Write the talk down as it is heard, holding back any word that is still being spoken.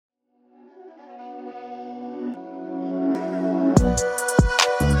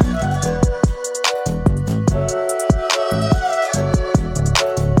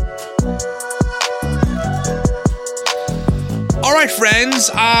friends.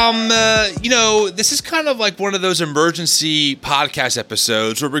 This is kind of like one of those emergency podcast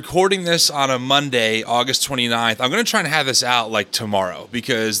episodes. We're recording this on a Monday, August 29th. I'm going to try and have this out like tomorrow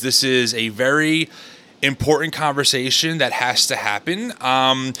because this is a very important conversation that has to happen.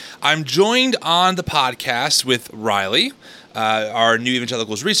 I'm joined on the podcast with Riley, our new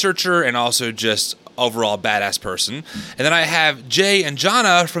evangelicals researcher, and also just overall badass person. And then I have Jay and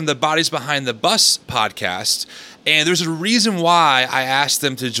Jonna from the Bodies Behind the Bus podcast. And there's a reason why I asked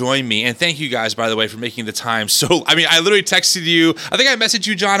them to join me. And thank you guys, by the way, for making the time. I literally texted you. I think I messaged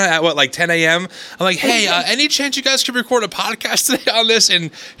you, Jonna, at 10 a.m. I'm like, hey, any chance you guys could record a podcast today on this? And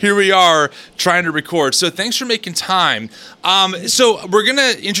here we are trying to record. So thanks for making time. So I'm going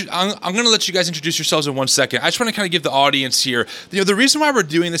to let you guys introduce yourselves in 1 second. I just want to kind of give the audience here. The reason why we're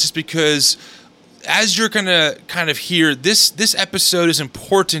doing this is because as you're going to kind of hear, this episode is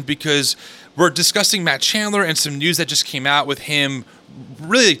important because we're discussing Matt Chandler and some news that just came out with him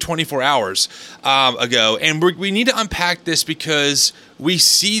really 24 hours ago. And we need to unpack this because we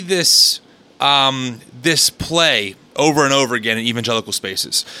see this play over and over again in evangelical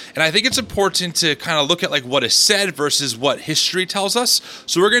spaces. And I think it's important to kind of look at like what is said versus what history tells us.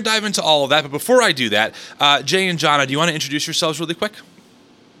 So we're going to dive into all of that. But before I do that, Jay and Jonna, do you want to introduce yourselves really quick?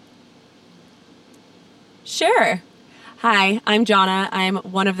 Sure. Hi, I'm Jonna. I'm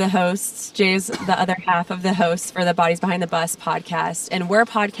one of the hosts. Jay's the other half of the hosts for the Bodies Behind the Bus podcast. And we're a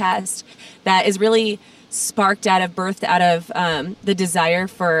podcast that is really birthed out of the desire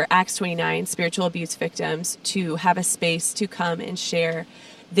for Acts 29 spiritual abuse victims to have a space to come and share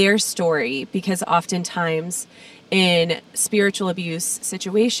their story. Because oftentimes in spiritual abuse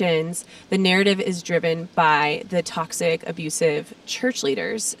situations, the narrative is driven by the toxic, abusive church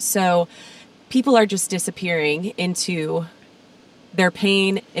leaders. So people are just disappearing into their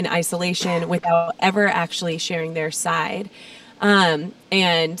pain and isolation without ever actually sharing their side.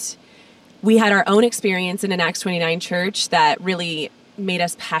 And we had our own experience in an Acts 29 church that really made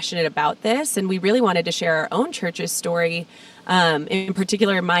us passionate about this. And we really wanted to share our own church's story, in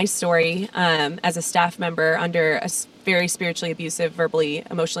particular, my story as a staff member under a very spiritually abusive, verbally,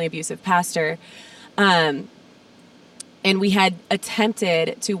 emotionally abusive pastor. And we had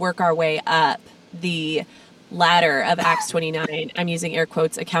attempted to work our way up the ladder of Acts 29. I'm using air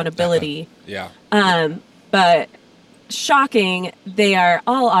quotes, accountability. Yeah. But shocking, they are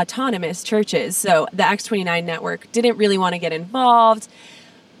all autonomous churches. So the Acts 29 network didn't really want to get involved.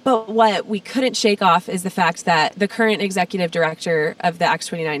 But what we couldn't shake off is the fact that the current executive director of the Acts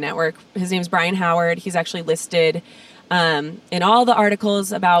 29 network, his name is Brian Howard. He's actually listed in all the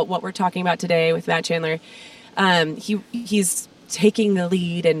articles about what we're talking about today with Matt Chandler. He's taking the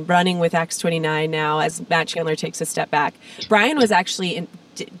lead and running with Acts 29 now as Matt Chandler takes a step back. Brian was actually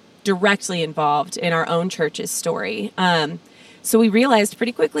directly involved in our own church's story. So we realized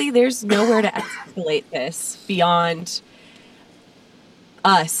pretty quickly there's nowhere to escalate this beyond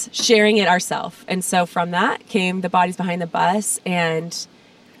us sharing it ourselves. And so from that came the Bodies Behind the Bus, and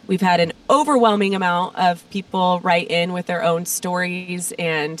we've had an overwhelming amount of people write in with their own stories,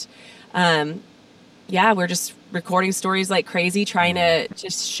 and we're just recording stories like crazy, trying to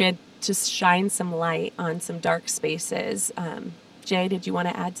just shine some light on some dark spaces. Jay, did you want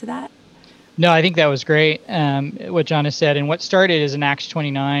to add to that? No, I think that was great, what Jonna said. And what started as an Acts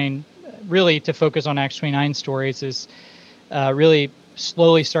 29, really to focus on Acts 29 stories, is really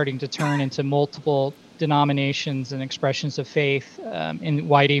slowly starting to turn into multiple denominations and expressions of faith in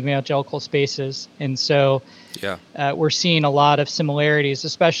white evangelical spaces. And so we're seeing a lot of similarities,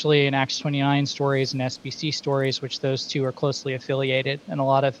 especially in Acts 29 stories and SBC stories, which those two are closely affiliated. And a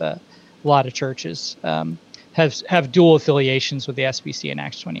lot of churches have dual affiliations with the SBC and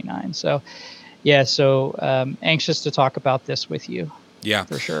Acts 29. So, anxious to talk about this with you. Yeah,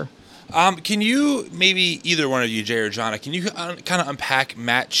 for sure. Can you, maybe either one of you, Jay or Jonna, can you kind of unpack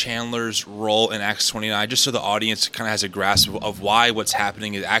Matt Chandler's role in Acts 29, just so the audience kind of has a grasp of why what's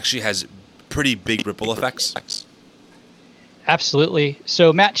happening it actually has pretty big ripple effects? Absolutely.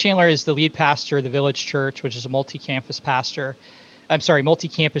 So Matt Chandler is the lead pastor of the Village Church, which is a multi-campus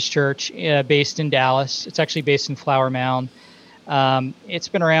church based in Dallas. It's actually based in Flower Mound. It's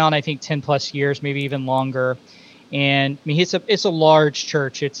been around, I think, 10 plus years, maybe even longer. And I mean, it's a large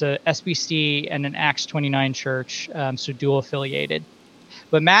church. It's a SBC and an Acts 29 church, so dual affiliated.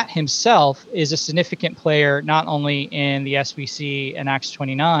 But Matt himself is a significant player, not only in the SBC and Acts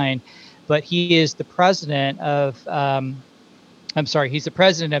 29, but he is the president of, he's the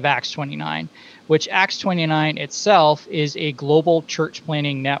president of Acts 29, which Acts 29 itself is a global church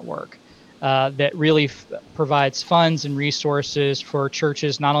planning network that really provides funds and resources for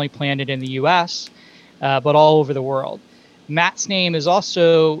churches not only planted in the U.S., but all over the world. Matt's name is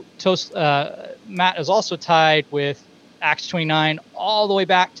also Matt is also tied with Acts 29 all the way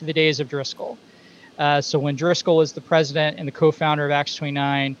back to the days of Driscoll. So when Driscoll was the president and the co-founder of Acts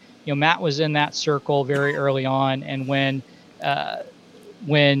 29, Matt was in that circle very early on. And when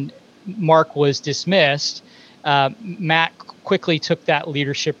Mark was dismissed, Matt quickly took that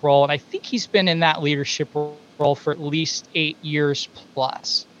leadership role. And I think he's been in that leadership role for at least 8 years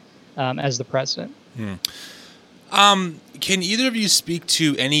plus as the president. Can either of you speak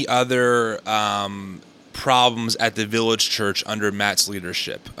to any other problems at the Village Church under Matt's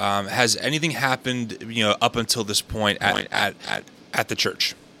leadership? Has anything happened, up until this point at the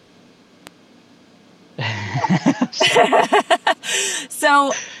church?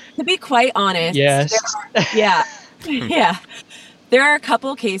 So, to be quite honest, yes, yeah, there are a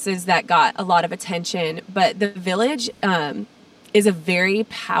couple cases that got a lot of attention, but the Village is a very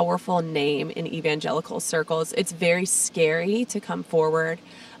powerful name in evangelical circles. It's very scary to come forward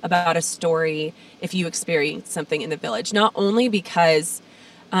about a story if you experience something in the Village, not only because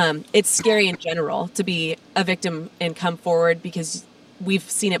it's scary in general to be a victim and come forward, because we've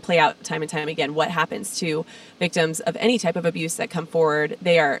seen it play out time and time again. What happens to victims of any type of abuse that come forward?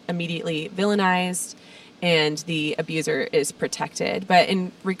 They are immediately villainized and the abuser is protected. But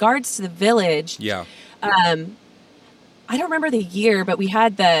in regards to the Village, I don't remember the year, but we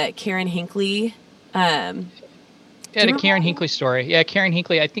had the Karen Hinckley. The Karen Hinckley story. Yeah, Karen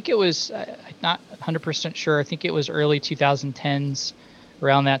Hinckley. I think it was, I'm not 100% sure. I think it was early 2010s,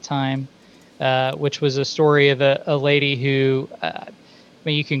 around that time, which was a story of a lady who,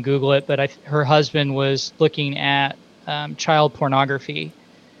 you can Google it, but her husband was looking at child pornography,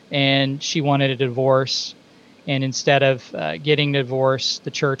 and she wanted a divorce. And instead of getting a divorce,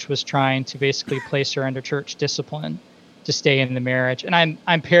 the church was trying to basically place her under church discipline to stay in the marriage. And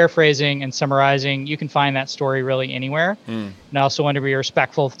I'm paraphrasing and summarizing. You can find that story really anywhere. And I also want to be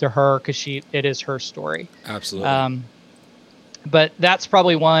respectful to her because it is her story. Absolutely. But that's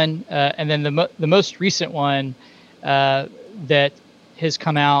probably one. And then the most recent one that has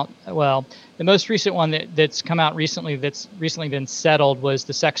come out, the most recent one that's come out recently, that's recently been settled, was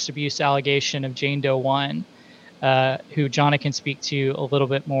the sex abuse allegation of Jane Doe 1. Who Jonna can speak to a little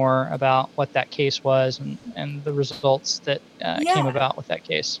bit more about what that case was and the results that came about with that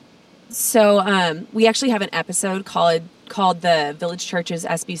case. So we actually have an episode called the Village Church's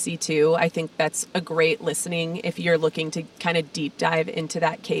SBC2. I think that's a great listening if you're looking to kind of deep dive into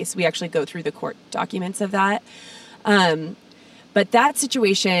that case. We actually go through the court documents of that. But that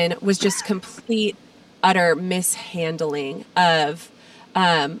situation was just complete, utter mishandling of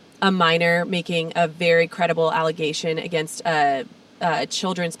a minor making a very credible allegation against a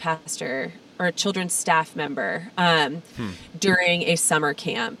children's pastor or a children's staff member during a summer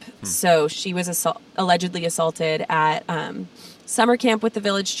camp. So she was allegedly assaulted at summer camp with the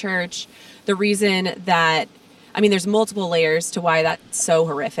Village Church. The reason that, there's multiple layers to why that's so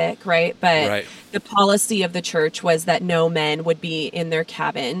horrific, right? But the policy of the church was that no men would be in their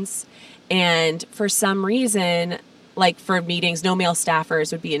cabins. And for some reason, like for meetings, no male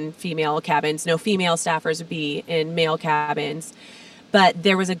staffers would be in female cabins. No female staffers would be in male cabins. But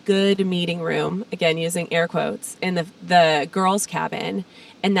there was a good meeting room, again, using air quotes, in the girls' cabin.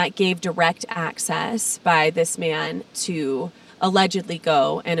 And that gave direct access by this man to allegedly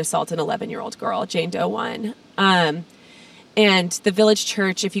go and assault an 11-year-old girl, Jane Doe 1. And the Village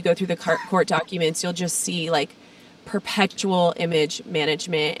Church, if you go through the court documents, you'll just see like perpetual image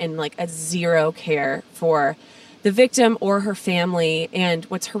management and like a zero care for the victim or her family. And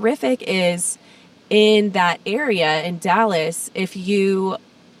what's horrific is in that area in Dallas, if you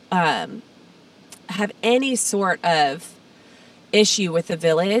have any sort of issue with the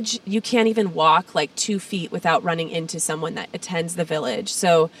Village, you can't even walk like 2 feet without running into someone that attends the Village.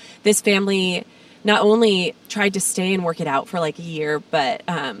 So this family not only tried to stay and work it out for like a year, but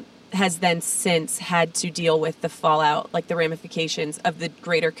has then since had to deal with the fallout, like the ramifications of the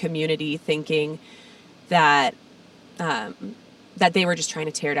greater community thinking that that they were just trying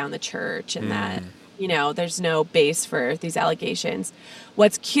to tear down the church and that, there's no base for these allegations.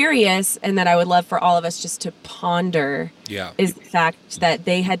 What's curious, and that I would love for all of us just to ponder, is the fact that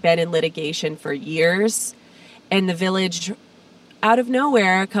they had been in litigation for years, and the Village, out of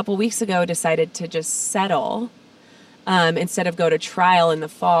nowhere, a couple weeks ago, decided to just settle instead of go to trial in the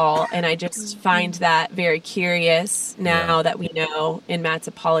fall. And I just find that very curious now that we know in Matt's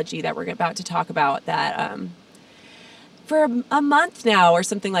apology that we're about to talk about that for a month now or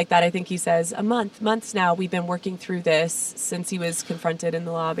something like that. I think he says months now, we've been working through this since he was confronted in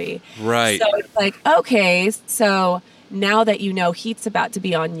the lobby. Right. So it's like, okay, so now that heat's about to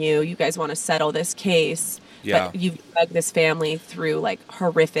be on you, you guys want to settle this case. Yeah. But you've dragged this family through like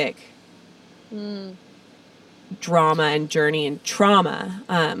horrific drama and journey and trauma.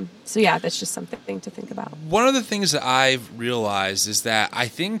 So yeah, that's just something to think about. One of the things that I've realized is that I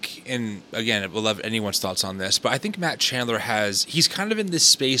think, and again, I would love anyone's thoughts on this, but I think Matt Chandler he's kind of in this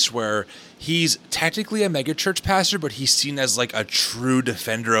space where he's technically a megachurch pastor, but he's seen as like a true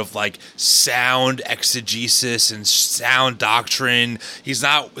defender of like sound exegesis and sound doctrine. He's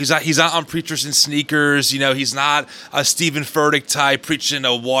not on preachers in sneakers. You know, he's not a Stephen Furtick type preaching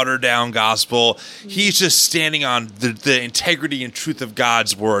a watered down gospel. He's just standing on the integrity and truth of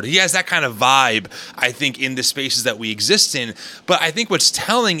God's word. He has that kind of vibe, I think, in the spaces that we exist in. But I think what's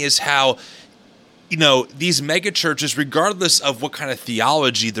telling is how, you know, these mega churches, regardless of what kind of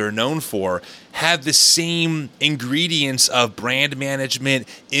theology they're known for, have the same ingredients of brand management,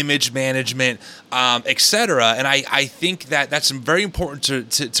 image management, etc. And I think that's very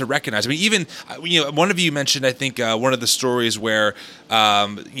important to recognize. I mean, even, you know, one of you mentioned, I think, one of the stories where,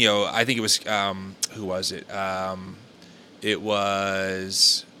 you know, I think it was, who was it? It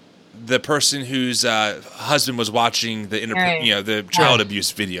was the person whose husband was watching the child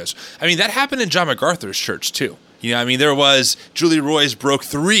abuse videos. I mean, that happened in John MacArthur's church too. You know, I mean, there was Julie Roy's broke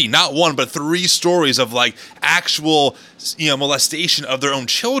 3, not 1, but 3 stories of like actual, you know, molestation of their own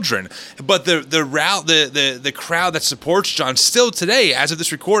children. But the crowd that supports John still today, as of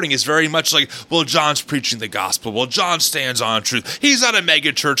this recording, is very much like, well, John's preaching the gospel. Well, John stands on truth. He's not a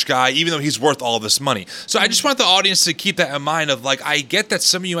mega church guy, even though he's worth all this money. So I just want the audience to keep that in mind of like, I get that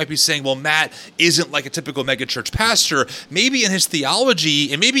some of you might be saying, well, Matt isn't like a typical mega church pastor. Maybe in his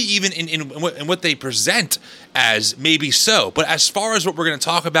theology and maybe even in what they present as, maybe so. But as far as what we're going to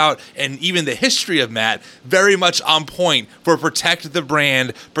talk about and even the history of Matt, very much on point for protect the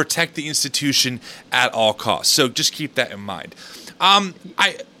brand, protect the institution at all costs. So just keep that in mind.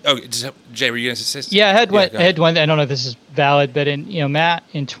 Jay, were you going to say? Yeah, I had one. I don't know if this is valid, but Matt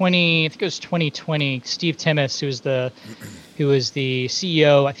in 2020, Steve Timmis, who was the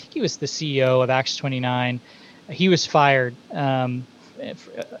CEO, I think he was the CEO of Acts 29. He was fired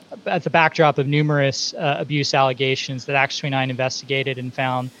at the backdrop of numerous abuse allegations that Acts 29 investigated and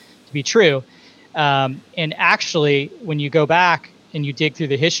found to be true. And actually, when you go back and you dig through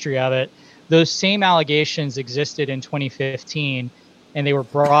the history of it, those same allegations existed in 2015, and they were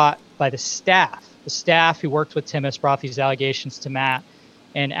brought by the staff. The staff who worked with Timmis brought these allegations to Matt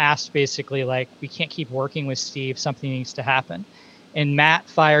and asked basically, like, we can't keep working with Steve. Something needs to happen. And Matt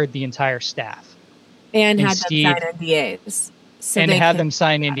fired the entire staff. And had them sign NDAs. Them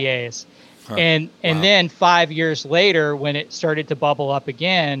sign NDAs. Huh. And then 5 years later, when it started to bubble up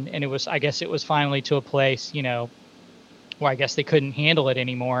again, and I guess it was finally to a place, where I guess they couldn't handle it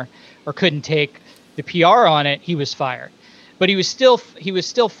anymore or couldn't take the PR on it, he was fired. But he was still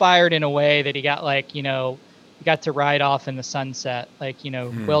fired in a way that he got he got to ride off in the sunset,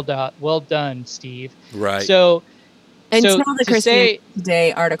 well done, Steve. Right. So until the Christianity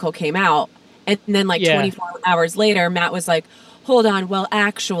Today article came out, and then 24 hours later, Matt was like, hold on, well,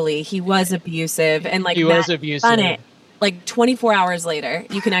 actually, he was abusive. And he was abusive. Done it. 24 hours later,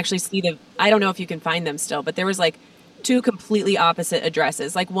 you can actually see I don't know if you can find them still, but there was 2 completely opposite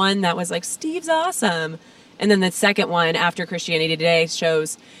addresses. One that was Steve's awesome. And then the second one after Christianity Today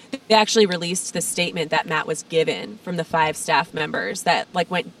shows they actually released the statement that Matt was given from the 5 staff members that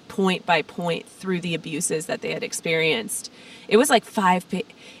went point by point through the abuses that they had experienced. It was 5 pages.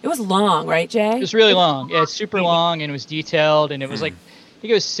 It was long, right, Jay? It was really long. Yeah, it's super long, and it was detailed, and it was I think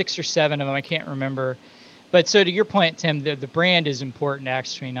it was 6 or 7 of them. I can't remember. But so to your point, Tim, the brand is important to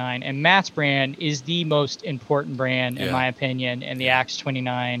Acts 29, and Matt's brand is the most important brand, in my opinion, in the Acts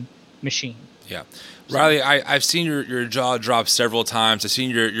 29 machine. Yeah. Riley, I've seen your jaw drop several times. I've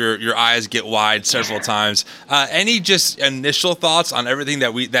seen your eyes get wide several times. Any just initial thoughts on everything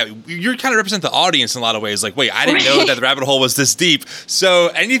that you kind of represent the audience in a lot of ways? Wait, I didn't know that the rabbit hole was this deep. So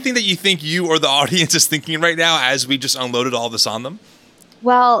anything that you think you or the audience is thinking right now as we just unloaded all this on them?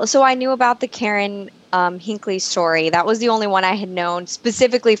 Well, so I knew about the Karen Hinckley story. That was the only one I had known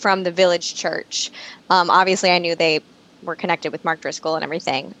specifically from the Village Church. Obviously, I knew they were connected with Mark Driscoll and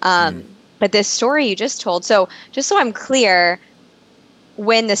everything. But this story you just told, so just so I'm clear,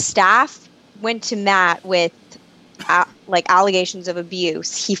 when the staff went to Matt with allegations of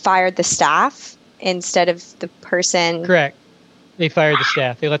abuse, he fired the staff instead of the person. Correct. They fired the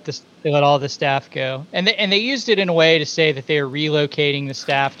staff. They let all the staff go, and they used it in a way to say that they were relocating the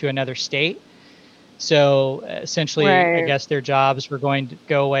staff to another state. So essentially, right. I guess their jobs were going to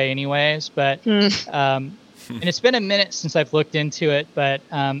go away anyways. But and it's been a minute since I've looked into it, but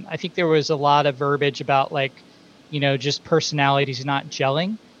I think there was a lot of verbiage about just personalities not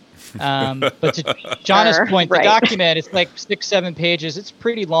gelling. But to Jonna's point, the Right. document, it's like 6-7 pages. It's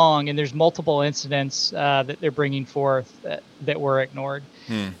pretty long, and there's multiple incidents that they're bringing forth that were ignored.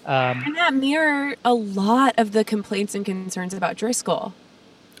 And that mirror a lot of the complaints and concerns about Driscoll.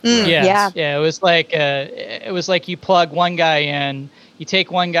 Yeah. It was like you plug one guy in, you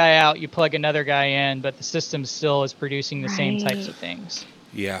take one guy out, you plug another guy in, but the system still is producing the same types of things.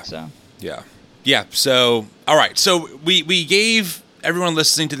 Yeah. So. Yeah. So, all right. So we gave everyone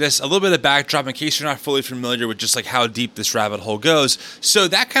listening to this a little bit of backdrop in case you're not fully familiar with just like how deep this rabbit hole goes. So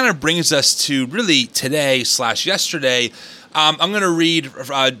that kind of brings us to really today/yesterday. I'm going to read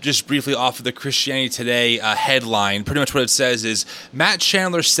just briefly off of the Christianity Today headline. Pretty much what it says is, Matt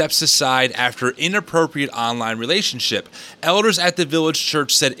Chandler steps aside after inappropriate online relationship. Elders at the Village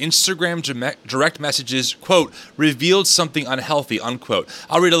Church said Instagram direct messages, quote, revealed something unhealthy, unquote.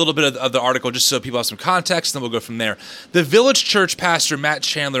 I'll read a little bit of the article just so people have some context, and then we'll go from there. The Village Church pastor Matt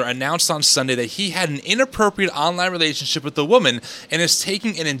Chandler announced on Sunday that he had an inappropriate online relationship with a woman and is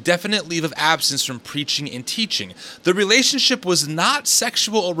taking an indefinite leave of absence from preaching and teaching. The relationship was not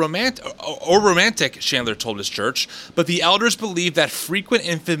sexual or romantic, Chandler told his church, but the elders believe that frequent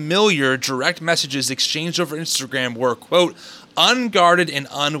and familiar direct messages exchanged over Instagram were, quote, unguarded and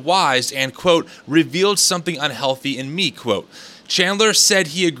unwise and, quote, revealed something unhealthy in me, quote. Chandler said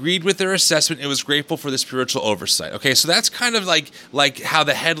he agreed with their assessment and was grateful for the spiritual oversight. Okay, so that's kind of like how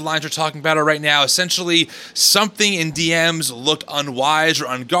the headlines are talking about it right now. Essentially, something in DMs looked unwise or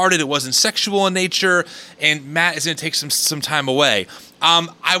unguarded. It wasn't sexual in nature, and Matt is going to take some time away.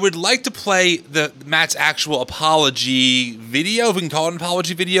 I would like to play Matt's actual apology video, if we can call it an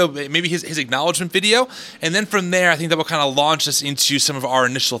apology video, maybe his acknowledgement video. And then from there, I think that will kind of launch us into some of our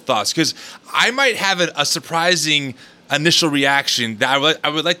initial thoughts, because I might have a surprising initial reaction that I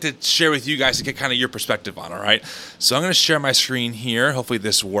would like to share with you guys to get kind of your perspective on, all right? So I'm going to share my screen here. Hopefully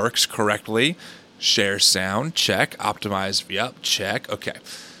this works correctly. Share sound, check. Optimize, yep, check. Okay.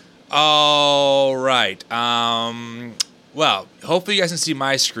 All right. Well, hopefully you guys can see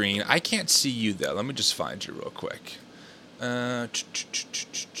my screen. I can't see you, though. Let me just find you real quick. Where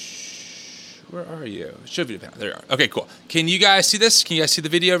are you? Show video panel. There you are. Okay, cool. Can you guys see this? Can you guys see the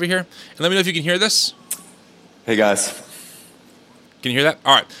video over here? And let me know if you can hear this. Hey, guys. Can you hear that?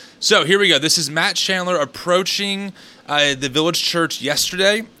 All right. So here we go. This is Matt Chandler approaching the Village Church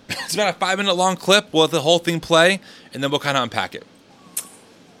yesterday. It's about a 5-minute long clip. We'll let the whole thing play, and then we'll kind of unpack it.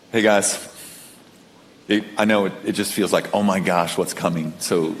 Hey, guys. I know it just feels like, oh my gosh, what's coming?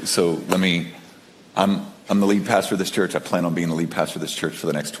 So let me. I'm the lead pastor of this church. I plan on being the lead pastor of this church for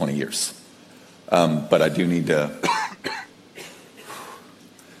the next 20 years. But I do need to.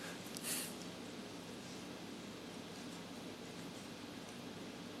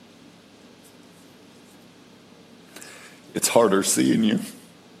 It's harder seeing you.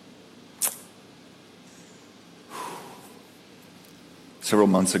 Several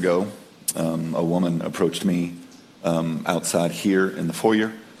months ago, a woman approached me outside here in the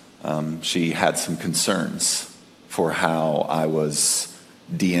foyer. She had some concerns for how I was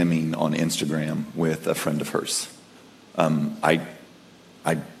DMing on Instagram with a friend of hers. I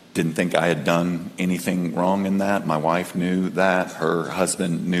didn't think I had done anything wrong in that. My wife knew that. Her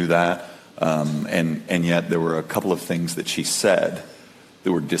husband knew that. And yet there were a couple of things that she said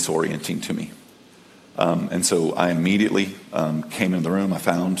that were disorienting to me. And so I immediately came into the room. I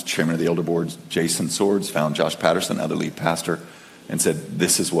found Chairman of the Elder Board, Jason Swords, found Josh Patterson, other lead pastor, and said,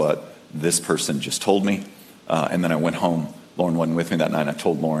 this is what this person just told me. And then I went home. Lauren wasn't with me that night. I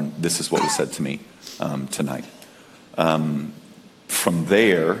told Lauren, this is what was said to me tonight. From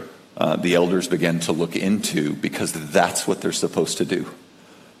there, the elders began to look into, because that's what they're supposed to do.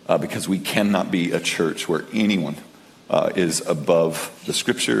 Because we cannot be a church where anyone is above the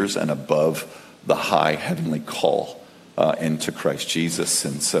scriptures and above the high heavenly call into Christ Jesus.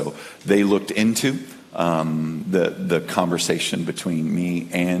 And so they looked into the conversation between me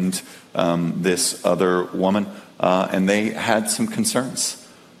and this other woman, and they had some concerns.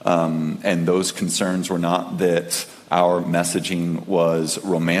 And those concerns were not that our messaging was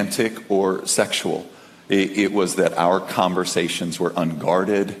romantic or sexual. It was that our conversations were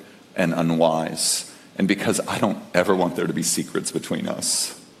unguarded and unwise. And because I don't ever want there to be secrets between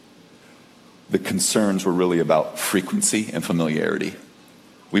us, the concerns were really about frequency and familiarity.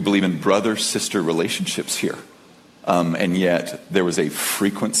 We believe in brother-sister relationships here. And yet there was a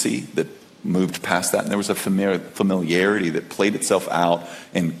frequency that moved past that. And there was a familiarity that played itself out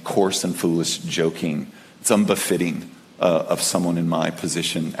in coarse and foolish joking. It's unbefitting of someone in my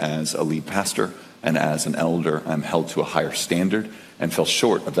position as a lead pastor. And as an elder, I'm held to a higher standard and fell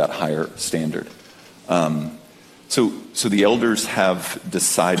short of that higher standard. So the elders have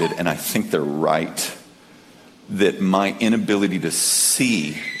decided, and I think they're right, that my inability to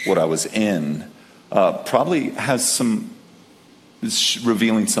see what I was in probably is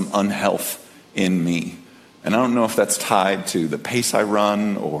revealing some unhealth in me. And I don't know if that's tied to the pace I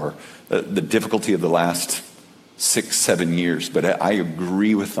run or the difficulty of the last 6-7 years, but I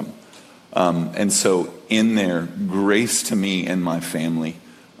agree with them. And so in their grace to me and my family,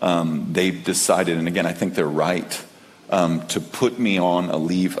 they've decided, and again, I think they're right, to put me on a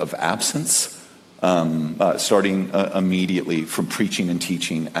leave of absence, starting immediately from preaching and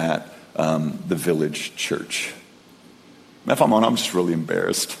teaching at the village church. And if I'm just really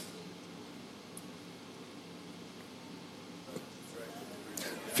embarrassed.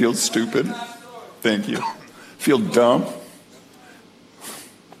 Feel stupid. Thank you. Feel dumb.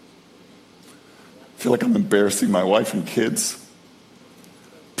 Feel like I'm embarrassing my wife and kids.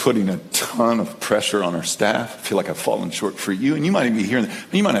 Putting a ton of pressure on our staff. Feel like I've fallen short for you. And you might even be hearing,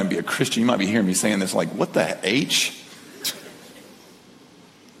 you might not be a Christian, you might be hearing me saying this like, what the H?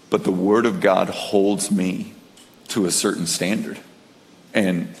 But the Word of God holds me to a certain standard.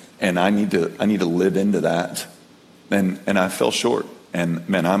 And I need to live into that. And I fell short. And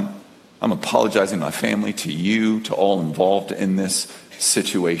man, I'm apologizing to my family, to you, to all involved in this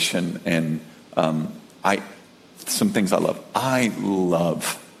situation. And some things I love. I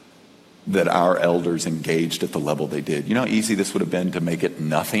love that our elders engaged at the level they did. You know how easy this would have been to make it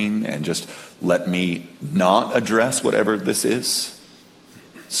nothing and just let me not address whatever this is?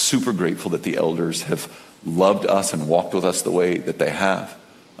 Super grateful that the elders have loved us and walked with us the way that they have.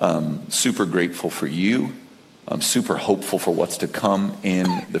 Super grateful for you. I'm super hopeful for what's to come in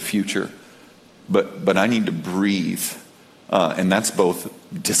the future. But I need to breathe. And that's both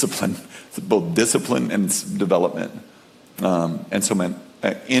discipline and development. And so, man,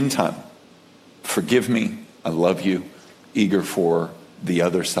 in time, forgive me. I love you. Eager for the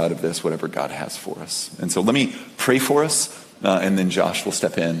other side of this, whatever God has for us. And so let me pray for us, and then Josh will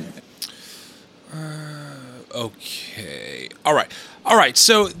step in. Okay. All right.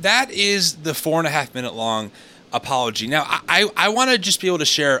 So that is the 4.5 minute long apology. Now, I want to just be able to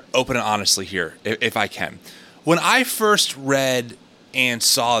share open and honestly here, if I can. When I first read and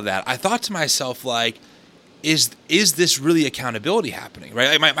saw that, I thought to myself, like, is this really accountability happening,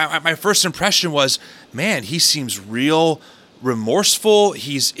 right? Like my first impression was, man, he seems real remorseful.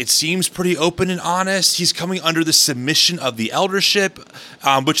 It seems pretty open and honest. He's coming under the submission of the eldership,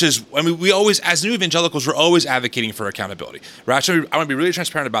 which is, I mean, we always, as new evangelicals, we're always advocating for accountability, right? So I want to be really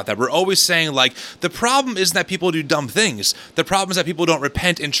transparent about that. We're always saying, like, the problem isn't that people do dumb things. The problem is that people don't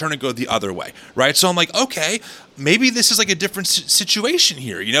repent and turn and go the other way, right? So I'm like, okay, maybe this is like a different situation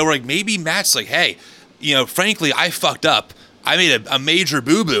here, you know, where like maybe Matt's like, hey, you know, frankly, I fucked up. I made a major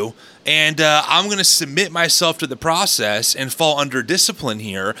boo-boo. And I'm going to submit myself to the process and fall under discipline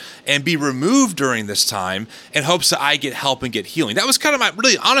here and be removed during this time in hopes that I get help and get healing. That was kind of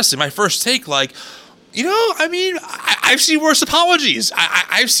honestly, my first take. Like, you know, I mean, I've seen worse apologies.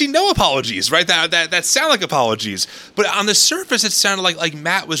 I've seen no apologies, right? That sound like apologies. But on the surface, it sounded like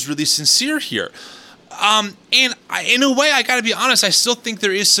Matt was really sincere here. And in a way, I got to be honest, I still think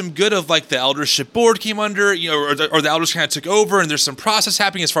there is some good of like the eldership board came under, you know, or the elders kind of took over and there's some process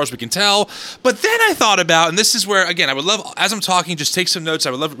happening as far as we can tell. But then I thought about, and this is where, again, I would love, as I'm talking, just take some notes. I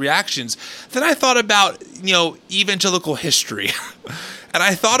would love reactions. Then I thought about, you know, evangelical history. And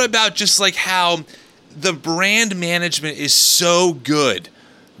I thought about just like how the brand management is so good,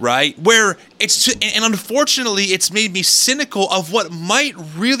 right? Where and unfortunately, it's made me cynical of what might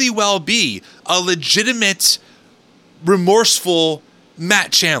really well be a legitimate, remorseful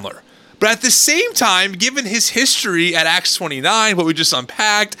Matt Chandler. But at the same time, given his history at Acts 29, what we just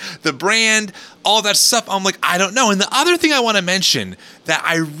unpacked, the brand, all that stuff, I'm like, I don't know. And the other thing I want to mention that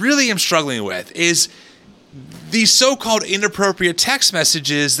I really am struggling with is these so-called inappropriate text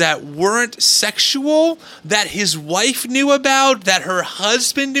messages that weren't sexual, that his wife knew about, that her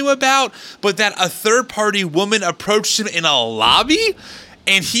husband knew about, but that a third-party woman approached him in a lobby,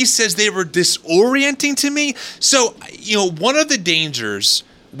 and he says they were disorienting to me. So, you know, one of the dangers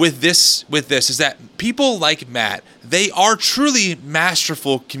with this is that people like Matt, they are truly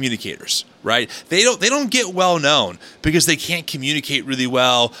masterful communicators, right? They don't get well known because they can't communicate really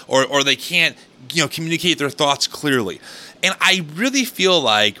well or they can't, you know, communicate their thoughts clearly. And I really feel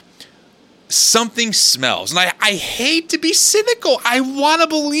like something smells. And I hate to be cynical. I want to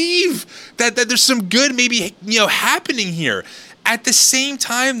believe that there's some good maybe, you know, happening here. At the same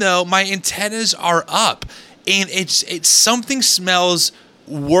time, though, my antennas are up. And it's something smells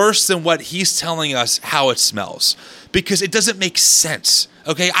worse than what he's telling us how it smells. Because it doesn't make sense.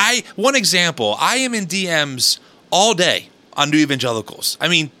 Okay, one example, I am in DMs all day on New Evangelicals. I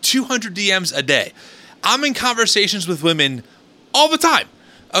mean, 200 DMs a day. I'm in conversations with women all the time,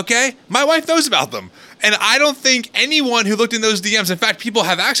 okay? My wife knows about them. And I don't think anyone who looked in those DMs, in fact, people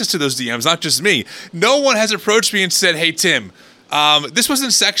have access to those DMs, not just me. No one has approached me and said, hey, Tim, this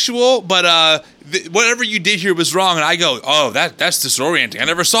wasn't sexual, but whatever you did here was wrong. And I go, oh, that's disorienting. I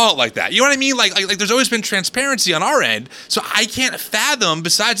never saw it like that. You know what I mean? Like there's always been transparency on our end. So I can't fathom,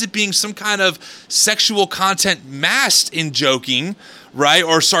 besides it being some kind of sexual content masked in joking, right,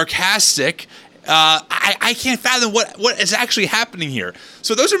 or sarcastic, I can't fathom what is actually happening here.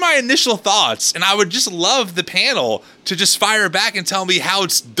 So those are my initial thoughts, and I would just love the panel to just fire back and tell me how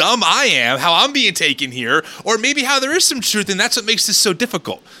it's dumb I am, how I'm being taken here, or maybe how there is some truth, and that's what makes this so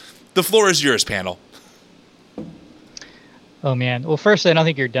difficult. The floor is yours, panel. Oh, man. Well, first, I don't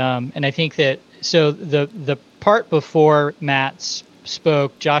think you're dumb, and I think that, so the part before Matt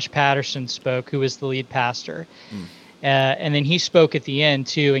spoke, Josh Patterson spoke, who was the lead pastor. And then he spoke at the end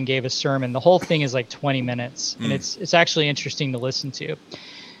too and gave a sermon. The whole thing is like 20 minutes, and it's actually interesting to listen to.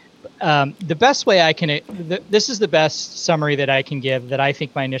 The best way I can, this is the best summary that I can give that I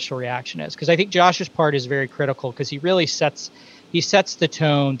think my initial reaction is, because I think Josh's part is very critical because he really sets the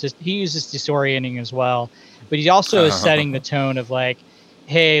tone. He uses disorienting as well, but he also is setting the tone of like,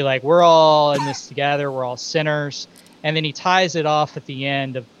 hey, like we're all in this together, we're all sinners, and then he ties it off at the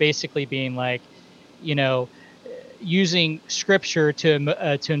end of basically being like, you know, using scripture to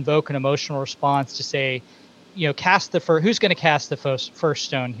invoke an emotional response to say, you know, who's going to cast the first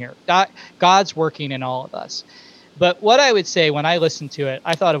stone here? God's working in all of us. But what I would say when I listened to it,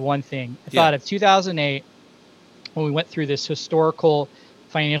 I thought of one thing. I thought of 2008 when we went through this historical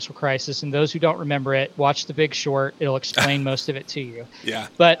financial crisis. And those who don't remember it, watch The Big Short. It'll explain most of it to you. Yeah.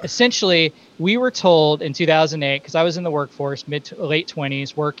 But essentially, we were told in 2008, because I was in the workforce, mid to late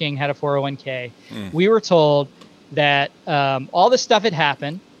 20s, working, had a 401k. We were told that all this stuff had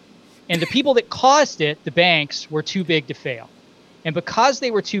happened, and the people that caused it, the banks, were too big to fail. And because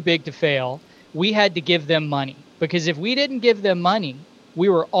they were too big to fail, we had to give them money. Because if we didn't give them money, we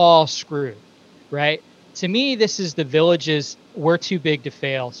were all screwed, right? To me, this is the Village's "we're too big to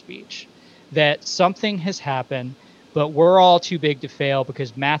fail" speech. That something has happened, but we're all too big to fail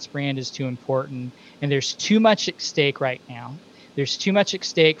because Matt's brand is too important, and there's too much at stake right now. There's too much at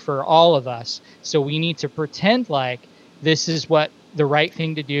stake for all of us. So we need to pretend like this is what the right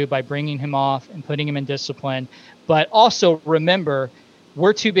thing to do by bringing him off and putting him in discipline. But also remember,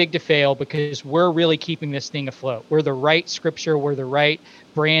 we're too big to fail because we're really keeping this thing afloat. We're the right scripture. We're the right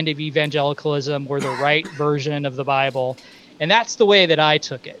brand of evangelicalism. We're the right version of the Bible. And that's the way that I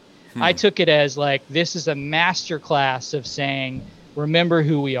took it. I took it as like, this is a master class of saying, remember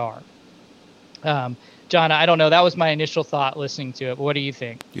who we are. John, I don't know. That was my initial thought listening to it. But what do you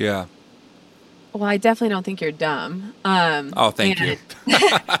think? Yeah. Well, I definitely don't think you're dumb. Thank you.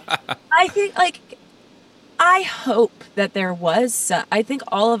 I think, I hope that there was I think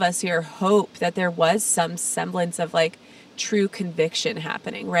all of us here hope that there was some semblance of, true conviction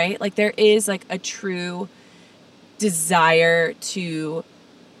happening, right? Like, there is, a true desire to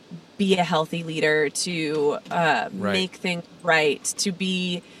be a healthy leader, to make things right, to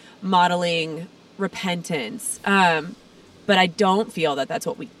be modeling repentance. But I don't feel that that's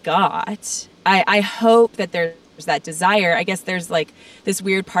what we got. I hope that there's that desire. I guess there's this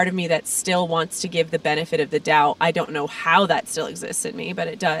weird part of me that still wants to give the benefit of the doubt. I don't know how that still exists in me, but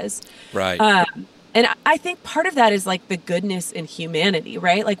it does. Right. And I think part of that is the goodness in humanity,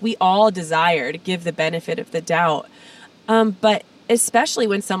 right? We all desire to give the benefit of the doubt. But especially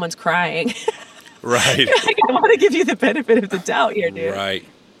when someone's crying. Right. I want to give you the benefit of the doubt here, dude. Right.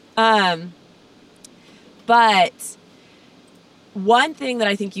 But one thing that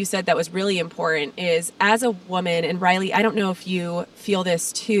I think you said that was really important is, as a woman, and Riley, I don't know if you feel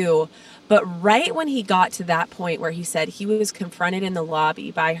this too, but right when he got to that point where he said he was confronted in the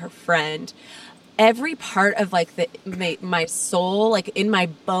lobby by her friend, every part of my soul, in my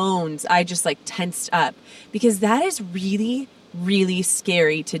bones, I just tensed up, because that is really, really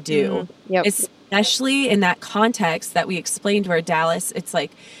scary to do. Yep. Especially in that context that we explained where Dallas, it's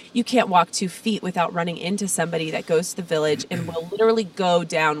you can't walk 2 feet without running into somebody that goes to the Village and will literally go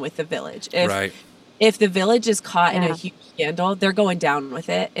down with the Village. If the Village is caught in a huge scandal, they're going down with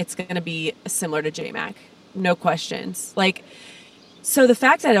it. It's going to be similar to JMac. No questions. So the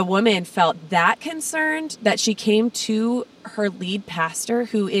fact that a woman felt that concerned, that she came to her lead pastor,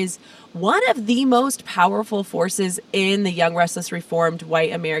 who is one of the most powerful forces in the young, restless, reformed,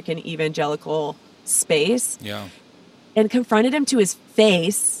 white American evangelical space, and confronted him to his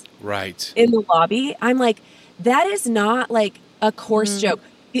face in the lobby, I'm that is not a coarse joke.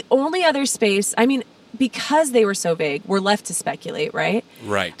 The only other space, because they were so vague, we're left to speculate, right?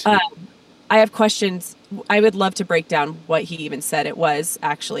 Right. I have questions. I would love to break down what he even said it was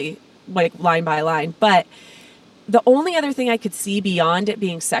actually, like line by line. But the only other thing I could see beyond it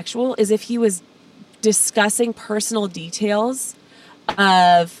being sexual is if he was discussing personal details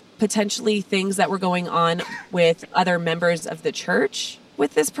of potentially things that were going on with other members of the church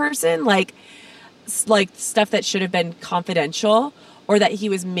with this person, like stuff that should have been confidential, or that he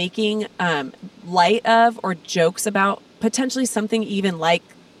was making light of or jokes about potentially something even like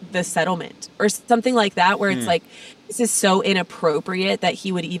the settlement or something like that, where it's like, this is so inappropriate that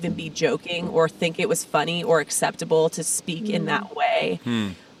he would even be joking or think it was funny or acceptable to speak in that way.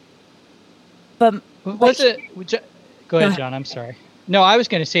 But was it? Go ahead, John. I'm sorry. No, I was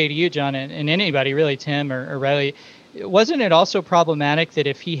going to say to you, John, and anybody really, Tim or Riley, wasn't it also problematic that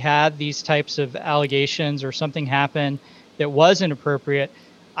if he had these types of allegations or something happen that was inappropriate,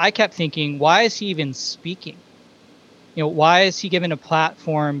 I kept thinking, why is he even speaking? Why is he given a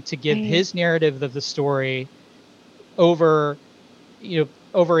platform to give his narrative of the story over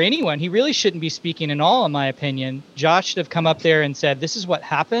anyone? He really shouldn't be speaking at all, in my opinion. Josh should have come up there and said, this is what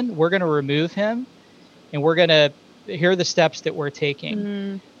happened. We're going to remove him, and we're going to here are the steps that we're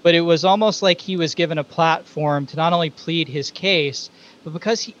taking. But it was almost like he was given a platform to not only plead his case, but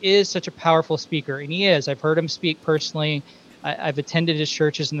because he is such a powerful speaker, and he is. I've heard him speak personally. I've attended his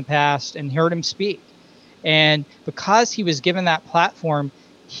churches in the past and heard him speak. And because he was given that platform,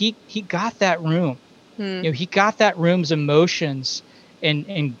 he got that room. He got that room's emotions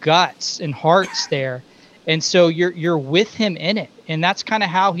and guts and hearts there. And so you're with him in it. And that's kind of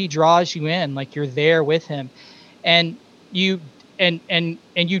how he draws you in, like you're there with him. And you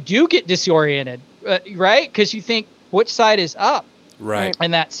do get disoriented, right? Because you think, which side is up? Right.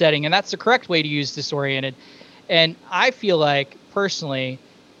 In that setting. And that's the correct way to use disoriented. And I feel like, personally,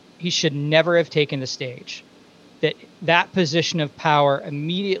 he should never have taken the stage. That position of power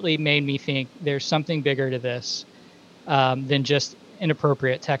immediately made me think there's something bigger to this than just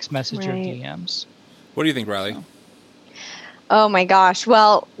inappropriate text message or DMs. What do you think, Riley? Oh my gosh.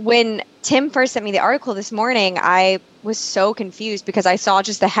 Well, when Tim first sent me the article this morning, I was so confused because I saw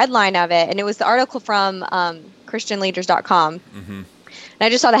just the headline of it, and it was the article from ChristianLeaders.com. And I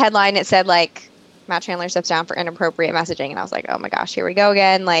just saw the headline. It said, like, Matt Chandler steps down for inappropriate messaging. And I was like, oh my gosh, here we go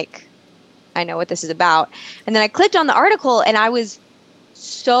again. Like, I know what this is about. And then I clicked on the article, and I was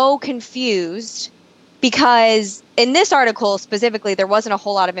so confused because in this article specifically, there wasn't a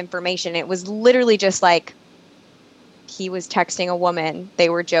whole lot of information. It was literally just like, he was texting a woman, they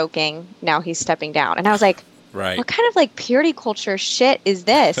were joking, now he's stepping down. And I was like, what kind of like purity culture shit is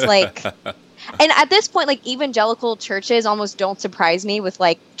this? Like, and at this point, like, evangelical churches almost don't surprise me with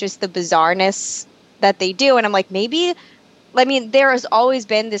like just the bizarreness that they do. And I'm like, maybe, I mean, there has always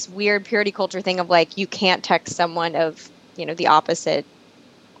been this weird purity culture thing of like, you can't text someone of, the opposite,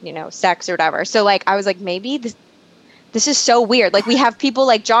 sex or whatever. So like, I was like, maybe this is so weird. Like, we have people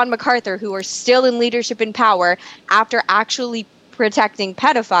like John MacArthur who are still in leadership and power after actually protecting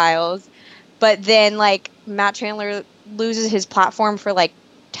pedophiles. But then like Matt Chandler loses his platform for like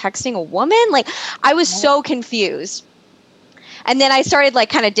texting a woman. Like, I was so confused. And then I started like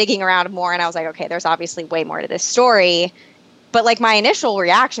kind of digging around more, and I was like, okay, there's obviously way more to this story. But like my initial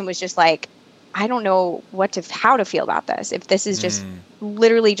reaction was just like, I don't know how to feel about this. If this is just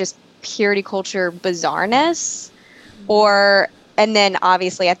literally just purity culture bizarreness, and then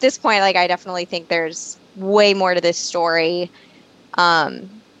obviously at this point, like, I definitely think there's way more to this story. And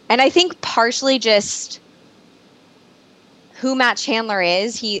I think partially just who Matt Chandler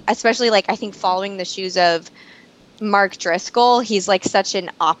is, he, especially like, I think following the shoes of Mark Driscoll, he's like such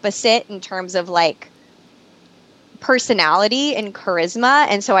an opposite in terms of like personality and charisma.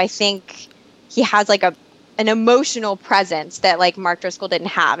 And so I think he has like an emotional presence that like Mark Driscoll didn't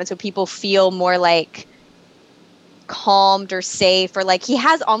have. And so people feel more like calmed or safe, or like he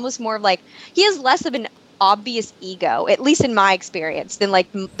has almost more of like, he has less of an obvious ego, at least in my experience, than like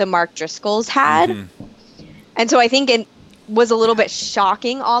the Mark Driscolls had. And so I think it was a little bit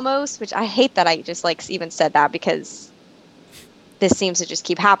shocking almost, which I hate that I just like even said that because this seems to just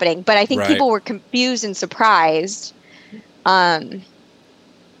keep happening. But I think people were confused and surprised. I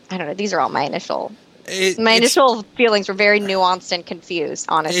don't know. These are all my initial feelings were very nuanced and confused,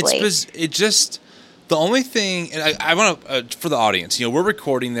 honestly. The only thing, and I want to, for the audience, we're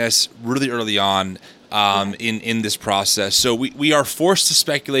recording this really early on. in this process. So we are forced to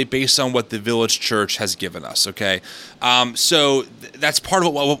speculate based on what the village church has given us, okay? So that's part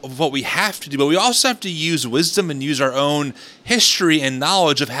of what we have to do, but we also have to use wisdom and use our own history and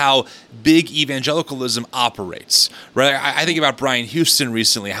knowledge of how big evangelicalism operates, right? I think about Brian Houston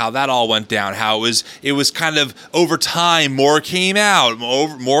recently, how that all went down, how it was kind of over time, more came out,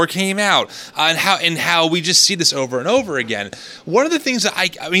 and how we just see this over and over again. One of the things that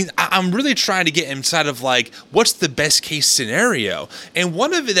I'm really trying to get inside of, like, what's the best case scenario? And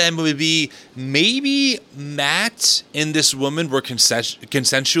one of them would be maybe Matt and this woman were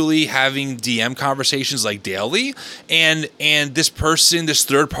consensually having DM conversations like daily, and this person, this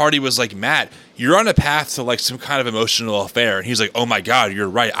third party, was like, Matt, you're on a path to like some kind of emotional affair. And he's like, oh my God, you're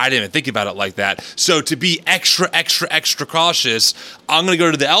right. I didn't even think about it like that. So to be extra cautious, I'm going to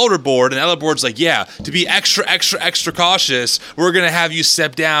go to the elder board. And the elder board's like, yeah, to be extra cautious, we're going to have you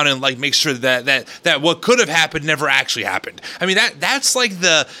step down and like make sure that what could have happened never actually happened. I mean, that's like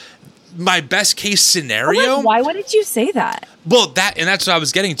my best case scenario. Like, why wouldn't you say that? Well, that's what I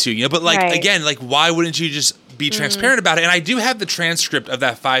was getting to, but like, Right. again, like, why wouldn't you just be transparent about it? And I do have the transcript of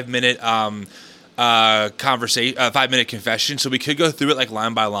that 5-minute conversation, 5-minute confession, so we could go through it like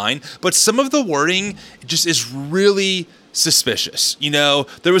line by line. But some of the wording just is really suspicious.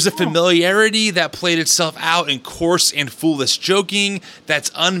 There was a familiarity that played itself out in coarse and foolish joking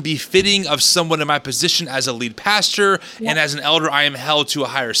that's unbefitting of someone in my position as a lead pastor. Yep. And as an elder, I am held to a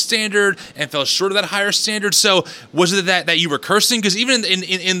higher standard and fell short of that higher standard. So was it that you were cursing? Because even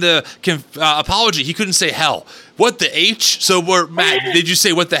in the apology, he couldn't say hell. What the H? So Matt, did you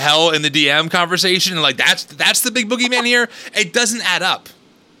say what the hell in the DM conversation? And like, that's the big boogeyman here. It doesn't add up.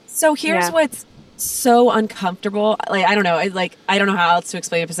 So here's what's so uncomfortable. Like, I don't know. I don't know how else to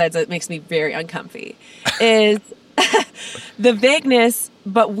explain it besides it makes me very uncomfy. Is the vagueness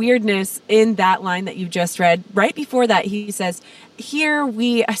but weirdness in that line that you just read. Right before that, he says, he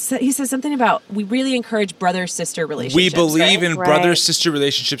says something about, we really encourage brother-sister relationships. We believe in Right. brother-sister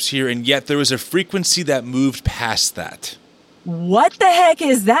relationships here, and yet there was a frequency that moved past that. What the heck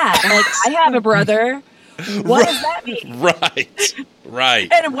is that? Like, I have a brother. What does that mean?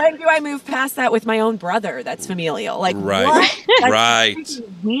 Right. And when do I move past that with my own brother that's familial? Like, Right. what? That's Right.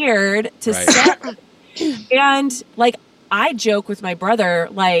 freaking weird to Right. say. And like, I joke with my brother,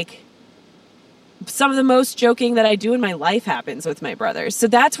 like, some of the most joking that I do in my life happens with my brothers. So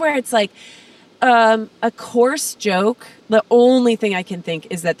that's where it's like, a coarse joke. The only thing I can think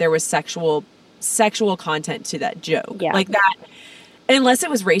is that there was sexual content to that joke. Yeah. Like that, unless it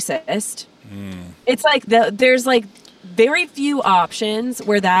was racist. It's like there's like very few options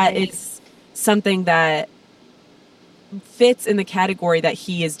where that is something that fits in the category that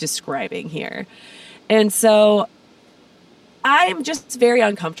he is describing here. And so I'm just very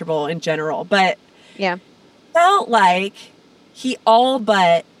uncomfortable in general, but Yeah. felt like he all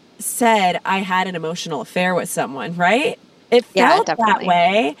but said I had an emotional affair with someone, right? It Yeah, felt that definitely.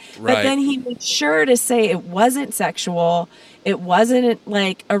 way, Right. but then he made sure to say it wasn't sexual. It wasn't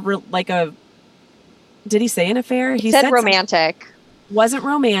like a. Did he say an affair? He said something. romantic. Wasn't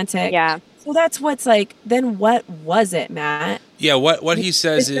romantic. Yeah. So that's what's like. Then what was it, Matt? Yeah, what he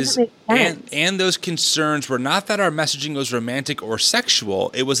says It is, doesn't make sense. and those concerns were not that our messaging was romantic or sexual.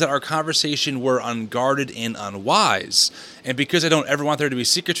 It was that our conversation were unguarded and unwise. And because I don't ever want there to be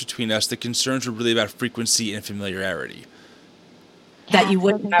secrets between us, the concerns were really about frequency and familiarity. That you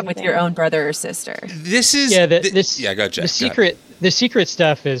wouldn't have with your own brother or sister. This is Yeah, go ahead, Jeff. The secret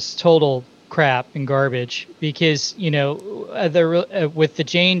stuff is total crap and garbage because with the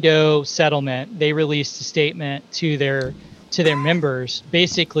Jane Doe settlement, they released a statement to their members,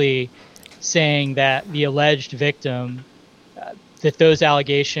 basically saying that the alleged victim, that those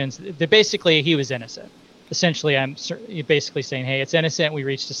allegations, that basically he was innocent. Essentially, I'm basically saying, hey, it's innocent. We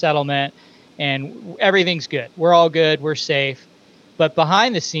reached a settlement, and everything's good. We're all good. We're safe. But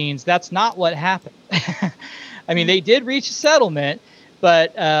behind the scenes, that's not what happened. I mean, they did reach a settlement.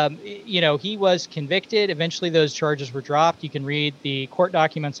 But, he was convicted. Eventually, those charges were dropped. You can read the court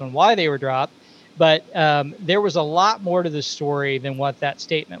documents on why they were dropped. But there was a lot more to the story than what that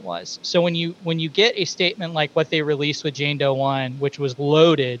statement was. So when you get a statement like what they released with Jane Doe 1, which was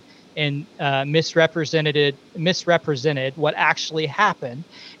loaded and misrepresented what actually happened,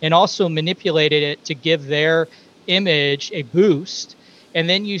 and also manipulated it to give their image a boost, and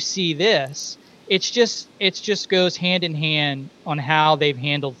then you see this. It just goes hand in hand on how they've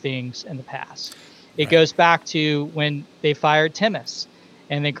handled things in the past. It goes back to when they fired Timmis,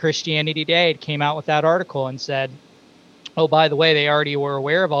 and then Christianity Today came out with that article and said, oh, by the way, they already were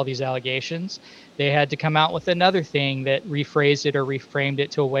aware of all these allegations. They had to come out with another thing that rephrased it or reframed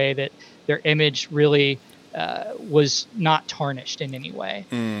it to a way that their image really was not tarnished in any way.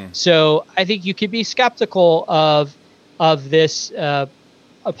 So I think you could be skeptical of this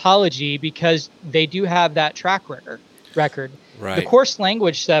apology because they do have that track record. Right. The coarse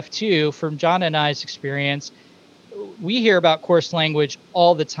language stuff too, from John and I's experience, we hear about coarse language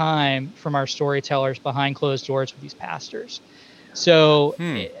all the time from our storytellers behind closed doors with these pastors. So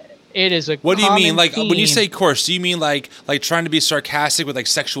it is a What do you mean? Like theme. when you say coarse, do you mean like trying to be sarcastic with like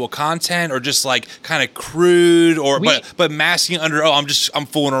sexual content, or just like kind of crude, or but masking under I'm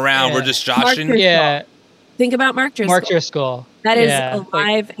fooling around, we're just joshing? Yeah. Think about Mark Driscoll. Mark Driscoll. That is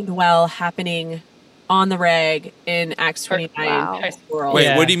alive and well happening on the reg in Acts 29 world.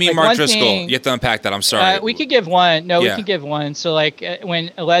 Wait, what do you mean, Mark Driscoll? You have to unpack that. I'm sorry. We could give one. No, we could give one. So like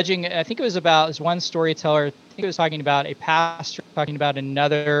when alleging, I think it was one storyteller, I think it was talking about a pastor talking about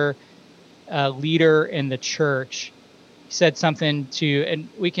another leader in the church. He said something to, and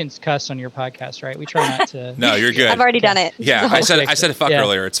we can cuss on your podcast, right? We try not to. No, you're good. I've already done it. Yeah, I said fuck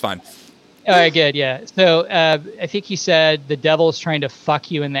earlier. It's fine. All right, good, yeah. So I think he said the devil's trying to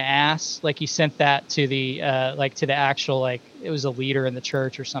fuck you in the ass. Like he sent that to the to the actual, like it was a leader in the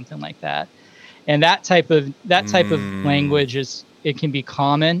church or something like that. And that type of language it can be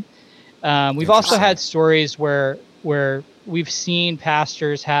common. We've also had stories where we've seen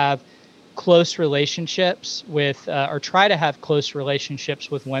pastors have close relationships with or try to have close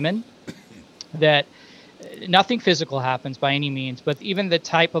relationships with women that. Nothing physical happens by any means, but even the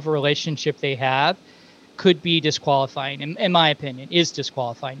type of a relationship they have could be disqualifying. In my opinion, is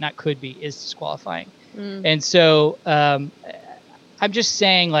disqualifying. Not could be, is disqualifying. And so I'm just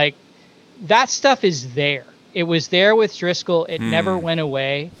saying, like, that stuff is there. It was there with Driscoll. It never went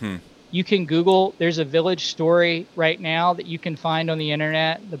away. You can Google. There's a Village story right now that you can find on the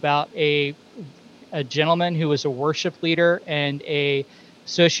internet about a gentleman who was a worship leader and a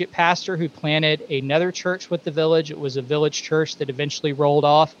associate pastor who planted another church with the Village. It was a Village church that eventually rolled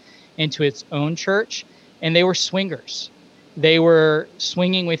off into its own church, and they were swingers. They were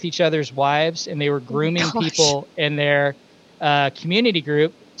swinging with each other's wives, and they were grooming people in their community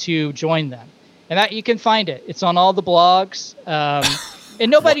group to join them. And that you can find it. It's on all the blogs, and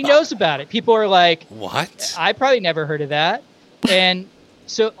nobody knows about it. People are like, "What? I probably never heard of that." And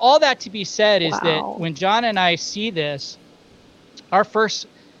so all that to be said is that when John and I see this, our first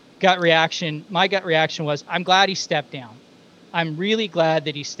my gut reaction was, I'm glad he stepped down. I'm really glad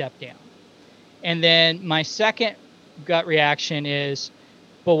that he stepped down. And then my second gut reaction is,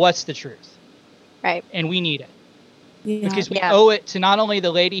 but what's the truth? Right. And we need it. Yeah. Because we owe it to not only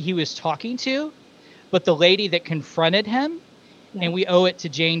the lady he was talking to, but the lady that confronted him. Yeah. And we owe it to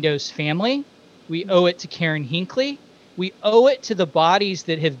Jane Doe's family. We owe it to Karen Hinckley. We owe it to the bodies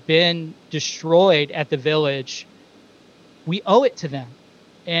that have been destroyed at the Village. We owe it to them.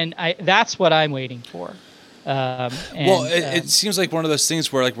 And that's what I'm waiting for. It seems like one of those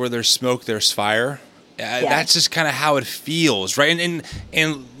things where there's smoke, there's fire. That's just kind of how it feels, right?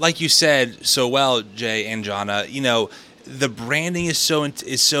 And like you said so well, Jay and Jonna, the branding is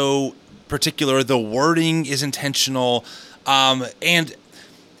so particular. The wording is intentional, and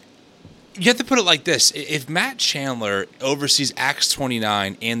you have to put it like this: if Matt Chandler oversees Acts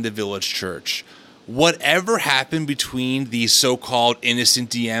 29 and the Village Church, whatever happened between these so-called innocent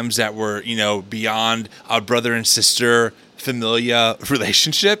DMs that were, beyond a brother and sister familia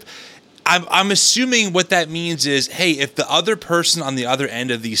relationship, I'm assuming what that means is, hey, if the other person on the other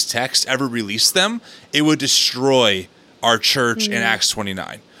end of these texts ever released them, it would destroy our church in Acts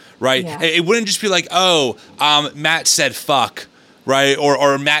 29, right? Yeah. It wouldn't just be like, Matt said fuck, right?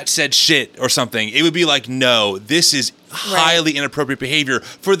 Or Matt said shit or something. It would be like, no, this is highly inappropriate behavior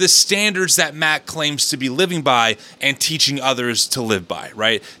for the standards that Matt claims to be living by and teaching others to live by,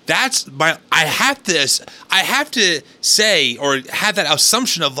 right? That's I have to say, or have that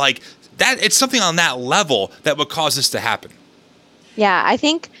assumption of like that it's something on that level that would cause this to happen. Yeah, I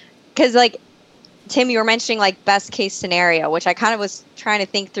think because like Tim, you were mentioning like best case scenario, which I kind of was trying to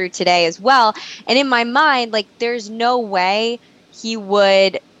think through today as well. And in my mind, like there's no way he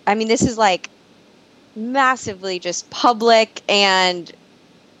would, this is like massively just public and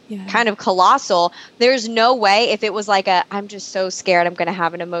kind of colossal. There's no way if it was like I'm just so scared I'm going to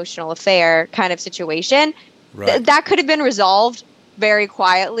have an emotional affair kind of situation, that could have been resolved very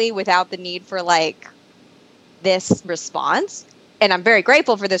quietly without the need for like this response. And I'm very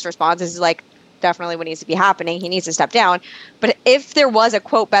grateful for this response. This is like definitely what needs to be happening. He needs to step down. But if there was a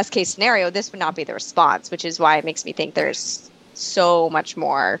quote best case scenario, this would not be the response, which is why it makes me think there's so much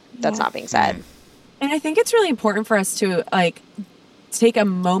more that's not being said. And I think it's really important for us to like take a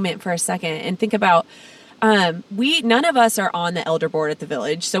moment for a second and think about, none of us are on the elder board at the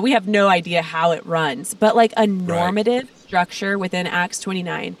Village, so we have no idea how it runs. But like a normative structure within Acts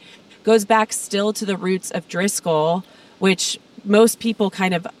 29 goes back still to the roots of Driscoll, which most people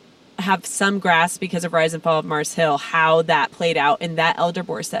kind of have some grasp because of Rise and Fall of Mars Hill, how that played out in that elder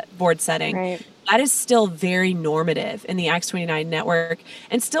board setting. Right. That is still very normative in the Acts 29 network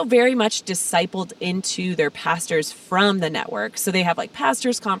and still very much discipled into their pastors from the network. So they have like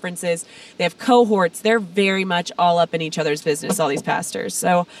pastors conferences, they have cohorts. They're very much all up in each other's business, all these pastors.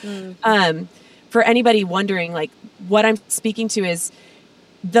 So for anybody wondering, like what I'm speaking to is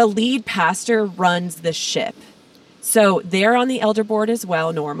the lead pastor runs the ship. So they're on the elder board as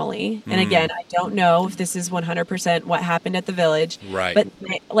well normally. And again, I don't know if this is 100% what happened at the Village. Right. But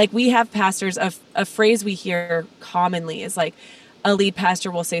like we have pastors, a phrase we hear commonly is like a lead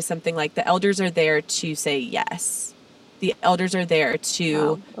pastor will say something like, the elders are there to say yes. The elders are there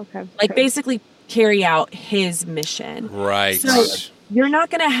to basically carry out his mission. Right. So you're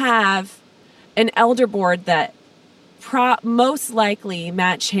not going to have an elder board that most likely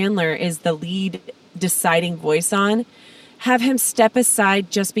Matt Chandler is the lead deciding voice on, have him step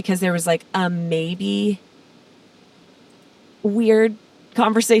aside just because there was like a maybe weird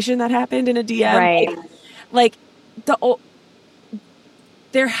conversation that happened in a DM. Right. Like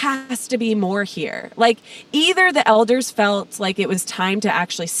there has to be more here. Like either the elders felt like it was time to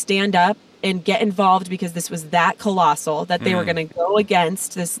actually stand up and get involved because this was that colossal that they were going to go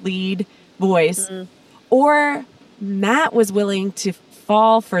against this lead voice, or Matt was willing to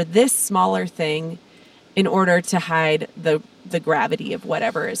fall for this smaller thing in order to hide the gravity of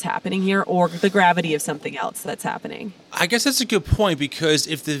whatever is happening here, or the gravity of something else that's happening. I guess that's a good point, because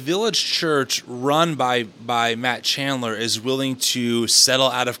if the Village Church run by Matt Chandler is willing to settle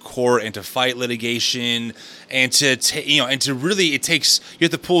out of court and to fight litigation and to really, it takes, you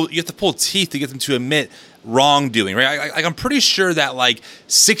have to pull teeth to get them to admit wrongdoing, right? I'm pretty sure that like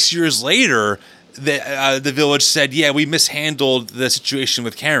 6 years later, the Village said, yeah, we mishandled the situation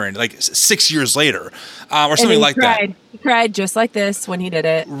with Karen, like 6 years later, or something like that. He cried just like this when he did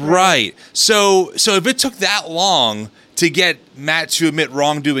it. Right. So if it took that long to get Matt to admit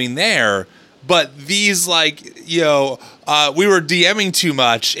wrongdoing there, but these we were DMing too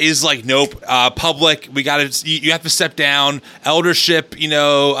much is like, nope, public, you have to step down, eldership,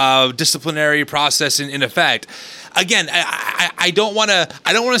 disciplinary process in effect. Again, I don't want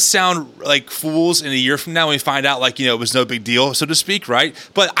to sound like fools in a year from now when we find out it was no big deal, so to speak, right?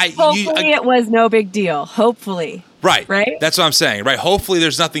 But hopefully it was no big deal. Hopefully. Right. Right. That's what I'm saying. Right. Hopefully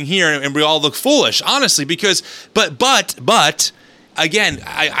there's nothing here and we all look foolish, honestly, because but again,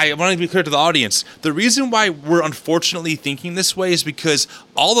 I want to be clear to the audience. The reason why we're unfortunately thinking this way is because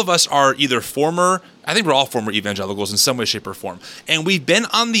all of us are either I think we're all former evangelicals in some way, shape, or form. And we've been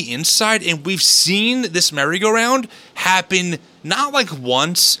on the inside and we've seen this merry-go-round happen not like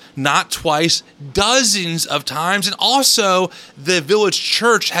once, not twice, dozens of times. And also, the Village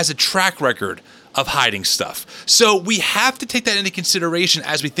Church has a track record of hiding stuff. So we have to take that into consideration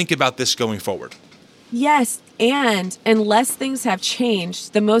as we think about this going forward. Yes, and unless things have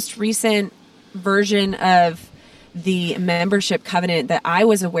changed, the most recent version of the membership covenant that I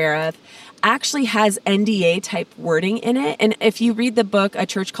was aware of actually has NDA type wording in it. And if you read the book, A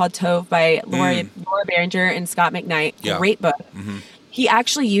Church Called Tove by Laura Barringer and Scott McKnight, great book. Mm-hmm. He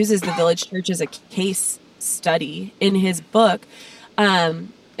actually uses the Village Church as a case study in his book.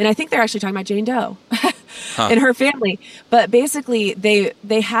 And I think they're actually talking about Jane Doe and her family. But basically,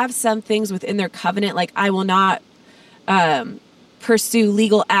 they have some things within their covenant, like I will not pursue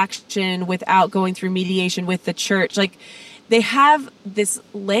legal action without going through mediation with the church. Like they have this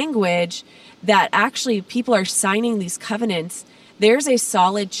language that actually people are signing these covenants. There's a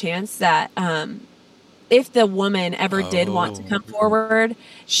solid chance that if the woman ever did want to come forward,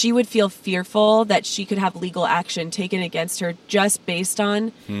 she would feel fearful that she could have legal action taken against her just based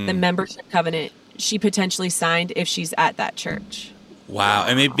on the membership covenant she potentially signed if she's at that church. Wow.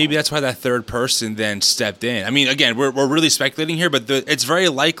 And maybe that's why that third person then stepped in. I mean, again, we're really speculating here, but it's very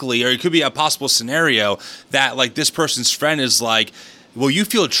likely, or it could be a possible scenario that like this person's friend is like, well, you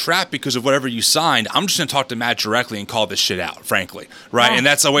feel trapped because of whatever you signed. I'm just going to talk to Matt directly and call this shit out, frankly, right? And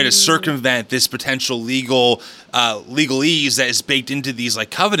that's a way to circumvent this potential legalese that is baked into these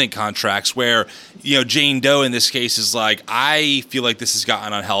like covenant contracts where, Jane Doe in this case is like, I feel like this has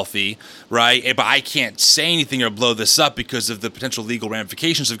gotten unhealthy, right? But I can't say anything or blow this up because of the potential legal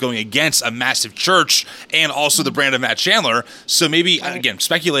ramifications of going against a massive church and also the brand of Matt Chandler. So maybe, again,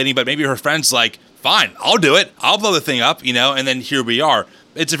 speculating, but maybe her friend's like, fine, I'll do it. I'll blow the thing up, and then here we are.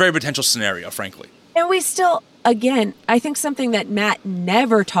 It's a very potential scenario, frankly. And we still, again, I think something that Matt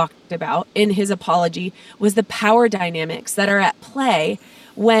never talked about in his apology was the power dynamics that are at play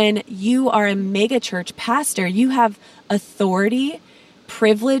when you are a mega church pastor. You have authority,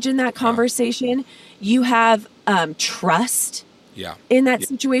 privilege in that conversation. You have trust in that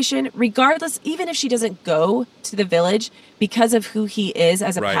situation, regardless, even if she doesn't go to the village because of who he is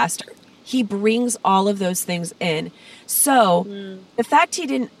as a pastor. He brings all of those things in. So the fact he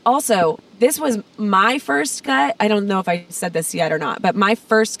didn't also, this was my first gut. I don't know if I said this yet or not, but my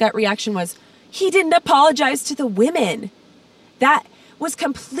first gut reaction was he didn't apologize to the women. That was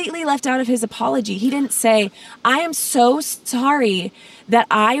completely left out of his apology. He didn't say, I am so sorry that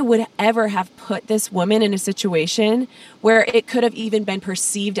I would ever have put this woman in a situation where it could have even been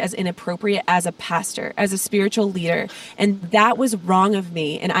perceived as inappropriate as a pastor, as a spiritual leader. And that was wrong of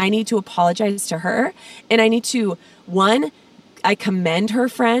me. And I need to apologize to her. And I need to, one, I commend her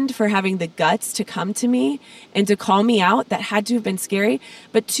friend for having the guts to come to me and to call me out. That had to have been scary.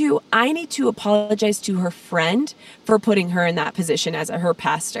 But two, I need to apologize to her friend for putting her in that position as her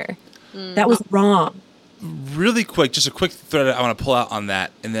pastor. That was wrong. Really quick, just a quick thread I want to pull out on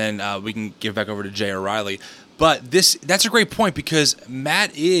that, and then we can give back over to Jay or Riley. But that's a great point, because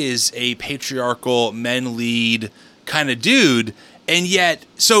Matt is a patriarchal, men lead kind of dude, and yet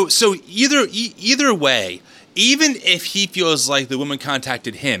so either way, even if he feels like the woman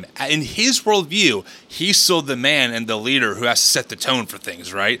contacted him, in his worldview, he's still the man and the leader who has to set the tone for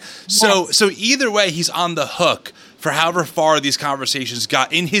things, right? Yes. So either way, he's on the hook for however far these conversations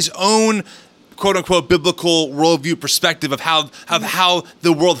got in his own quote unquote biblical worldview perspective of how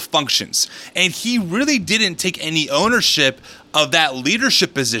the world functions. And he really didn't take any ownership of that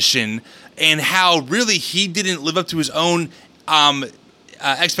leadership position, and how really he didn't live up to his own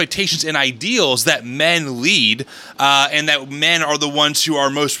expectations and ideals that men lead, and that men are the ones who are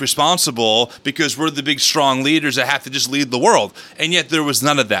most responsible because we're the big strong leaders that have to just lead the world. And yet there was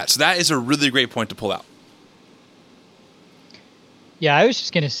none of that. So that is a really great point to pull out. Yeah, I was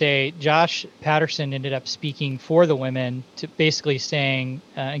just going to say, Josh Patterson ended up speaking for the women, to basically saying,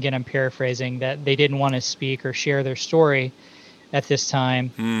 again, I'm paraphrasing, that they didn't want to speak or share their story at this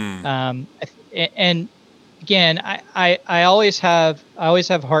time. And again, I always have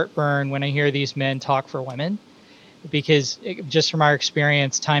heartburn when I hear these men talk for women, because just from our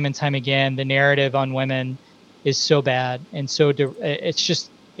experience, time and time again, the narrative on women is so bad, and so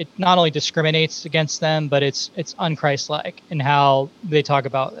it not only discriminates against them, but it's unchristlike in how they talk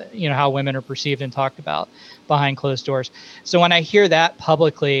about, how women are perceived and talked about behind closed doors. So when I hear that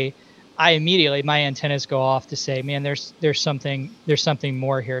publicly, I immediately, my antennas go off to say, man, there's something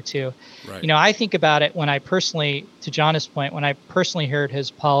more here too. Right. I think about it when I personally, to Jonna's point, when I personally heard his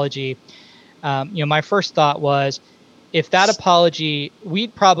apology, my first thought was, if that apology,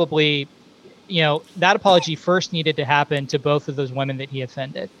 we'd probably, that apology first needed to happen to both of those women that he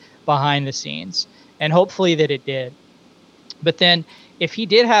offended behind the scenes, and hopefully that it did. But then if he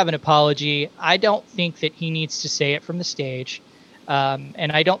did have an apology, I don't think that he needs to say it from the stage.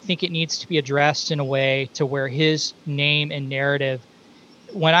 And I don't think it needs to be addressed in a way to where his name and narrative,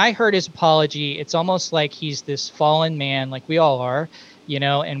 when I heard his apology, it's almost like he's this fallen man, like we all are,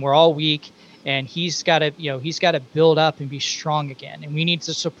 and we're all weak, and he's got to build up and be strong again. And we need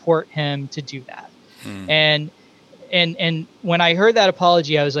to support him to do that. And when I heard that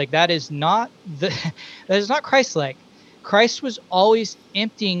apology, I was like, that is not Christ-like. Christ was always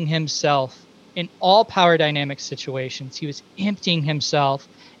emptying himself in all power dynamic situations. He was emptying himself,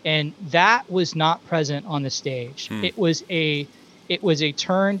 and that was not present on the stage. It was a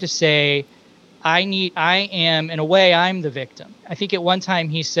turn to say, I'm the victim. I think at one time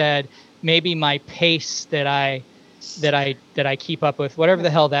he said, maybe my pace that I keep up with, whatever the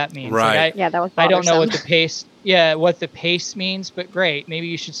hell that means. Right. That was bothersome. I don't know what the pace means, but great. Maybe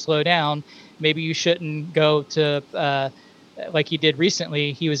you should slow down. Maybe you shouldn't go to, like he did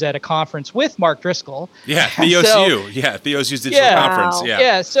recently. He was at a conference with Mark Driscoll. Yeah, TOSU. TOSU's digital conference.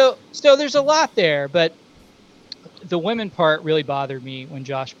 Yeah. So there's a lot there, but the women part really bothered me when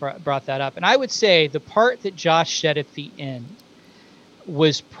Josh brought that up. And I would say the part that Josh said at the end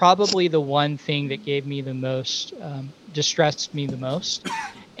was probably the one thing that gave me the most, distressed me the most.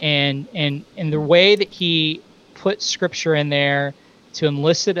 And the way that he put scripture in there to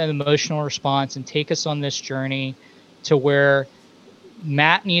elicit an emotional response and take us on this journey to where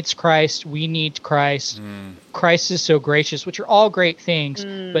Matt needs Christ, we need Christ. Christ is so gracious, which are all great things,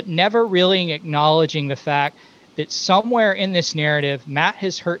 but never really acknowledging the fact that somewhere in this narrative, Matt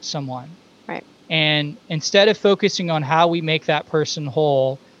has hurt someone. Right. And instead of focusing on how we make that person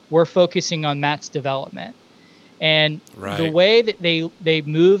whole, we're focusing on Matt's development. And Right. the way that they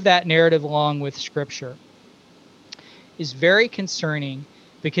move that narrative along with Scripture is very concerning,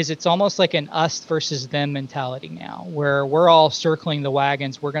 because it's almost like an us versus them mentality now, where we're all circling the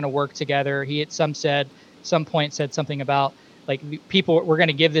wagons. We're going to work together. He at some point said something about like people, we're going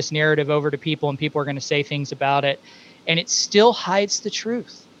to give this narrative over to people and people are going to say things about it. And it still hides the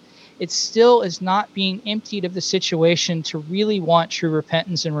truth. It still is not being emptied of the situation to really want true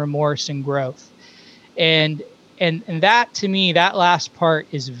repentance and remorse and growth. And that, to me, that last part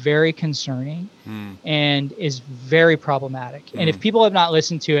is very concerning and is very problematic. And if people have not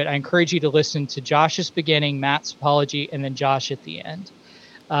listened to it, I encourage you to listen to Josh's beginning, Matt's apology, and then Josh at the end.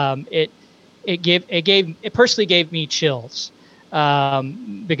 It personally gave me chills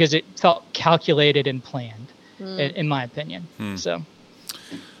because it felt calculated and planned, in my opinion. So,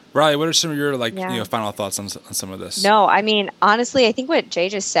 Riley, what are some of your final thoughts on some of this? No, I mean, honestly, I think what Jay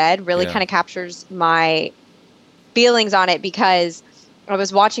just said really kind of captures my feelings on it, because I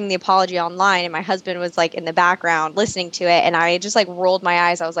was watching the apology online and my husband was like in the background listening to it, and I just like rolled my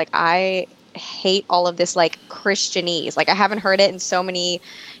eyes. I was like, I hate all of this like Christianese. Like, I haven't heard it in so many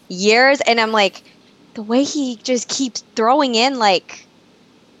years, and I'm like, the way he just keeps throwing in like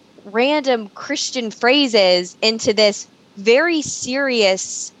random Christian phrases into this very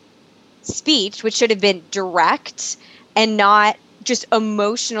serious speech, which should have been direct and not just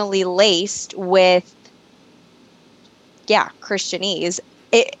emotionally laced with Christianese.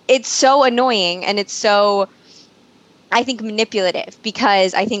 It's so annoying, and it's so, I think, manipulative,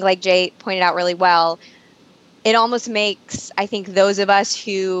 because I think, like Jay pointed out really well, it almost makes, I think, those of us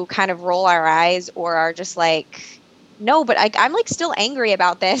who kind of roll our eyes or are just like, no, but I'm like still angry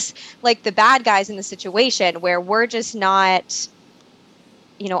about this, like the bad guys in the situation, where we're just not,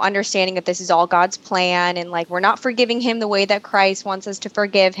 understanding that this is all God's plan, and like we're not forgiving him the way that Christ wants us to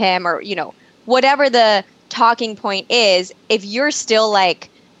forgive him, or whatever the talking point is. If you're still like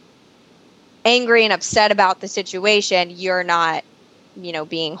angry and upset about the situation, you're not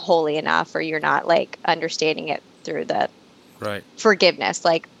being holy enough, or you're not like understanding it through the forgiveness.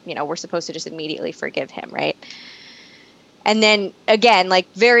 Like, we're supposed to just immediately forgive him, right? And then again,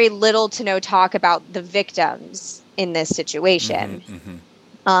 like very little to no talk about the victims in this situation.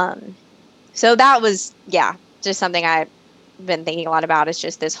 So that was just something I've been thinking a lot about, is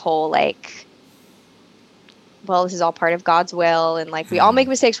just this whole like, well, this is all part of God's will, and like we all make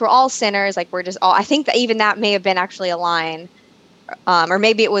mistakes, we're all sinners, like we're just all, I think that even that may have been actually a line, or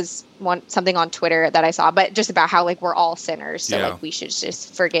maybe it was something on Twitter that I saw, but just about how like we're all sinners, so like we should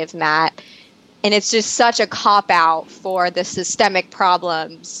just forgive Matt. And it's just such a cop-out for the systemic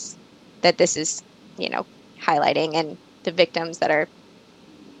problems that this is, highlighting, and the victims that are,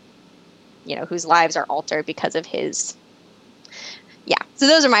 whose lives are altered because of his. So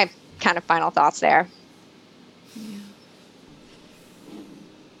those are my kind of final thoughts there.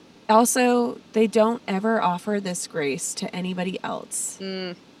 Also, they don't ever offer this grace to anybody else.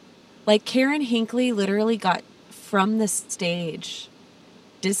 Like Karen Hinckley literally got from the stage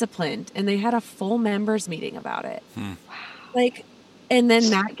disciplined, and they had a full members meeting about it. Like, and then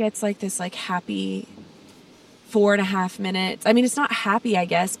Matt gets like this like happy 4.5 minutes. I mean, it's not happy, I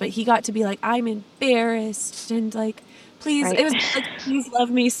guess, but he got to be like, I'm embarrassed, and like, please, it was like, please love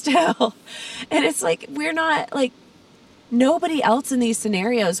me still. And it's like, we're not like, nobody else in these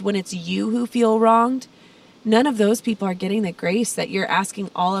scenarios, when it's you who feel wronged, none of those people are getting the grace that you're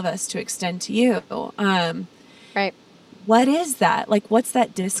asking all of us to extend to you. Right. What is that? Like, what's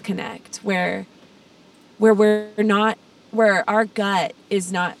that disconnect where we're not, where our gut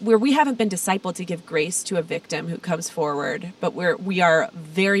is not, where we haven't been discipled to give grace to a victim who comes forward, but we are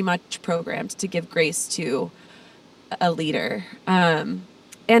very much programmed to give grace to a leader.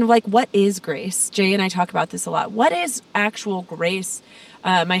 And like, what is grace? Jay and I talk about this a lot. What is actual grace?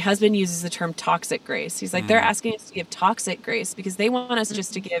 My husband uses the term toxic grace. He's like, they're asking us to give toxic grace because they want us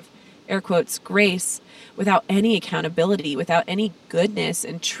just to give, air quotes, grace without any accountability, without any goodness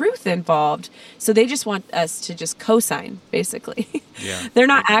and truth involved. So they just want us to just co-sign, basically. They're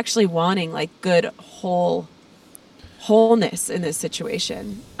not actually wanting like good wholeness in this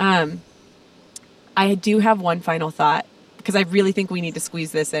situation. I do have one final thought, because I really think we need to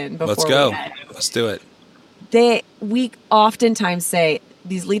squeeze this in before. Let's go. Let's do it. We oftentimes say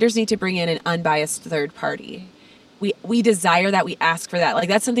these leaders need to bring in an unbiased third party. We desire that. We ask for that. Like,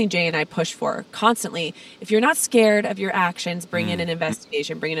 that's something Jay and I push for constantly. If you're not scared of your actions, bring in an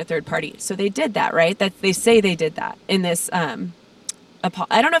investigation, bring in a third party. So they did that, right? That they say they did that in this. I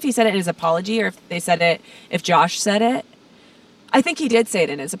don't know if he said it in his apology or if they said it, if Josh said it. I think he did say it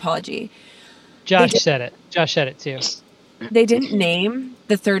in his apology. Josh said it. Josh said it too. They didn't name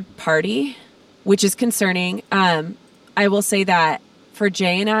the third party, which is concerning. I will say that for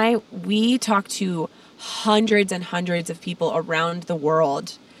Jay and I, we talk to hundreds and hundreds of people around the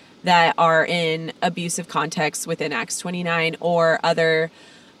world that are in abusive contexts within Acts 29 or other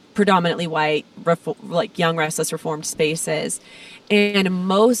predominantly white, like young, restless, reformed spaces. And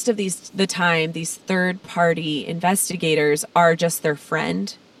most of the time, these third-party investigators are just their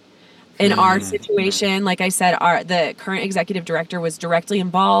friend. In our situation, like I said, the current executive director was directly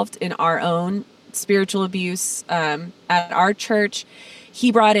involved in our own spiritual abuse at our church. They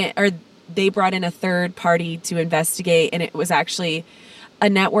brought in a third party to investigate, and it was actually a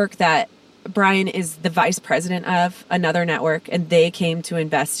network that Brian is the vice president of, another network, and they came to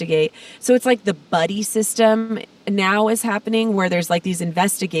investigate. So it's like the buddy system now is happening, where there's like these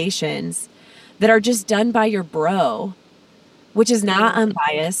investigations that are just done by your bro, which is not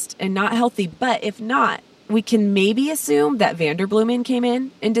unbiased and not healthy. But if not, we can maybe assume that Vanderbloemen came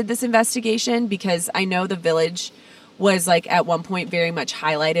in and did this investigation, because I know the Village was like at one point very much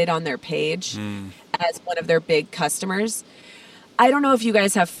highlighted on their page as one of their big customers. I don't know if you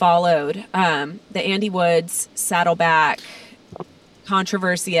guys have followed the Andy Woods Saddleback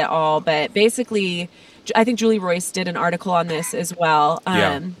controversy at all, but basically, I think Julie Royce did an article on this as well.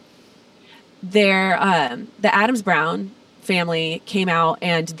 The Adams Brown family came out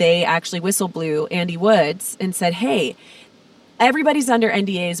and they actually whistle blew Andy Woods and said, hey, everybody's under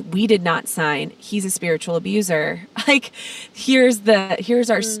NDAs. We did not sign. He's a spiritual abuser. Like, here's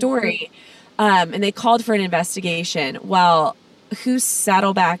our story. And they called for an investigation. Well, who's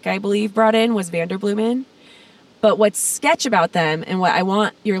Saddleback, I believe, brought in was Vanderbloemen. But what's sketch about them, and what I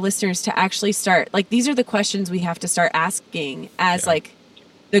want your listeners to actually start, like, these are the questions we have to start asking as like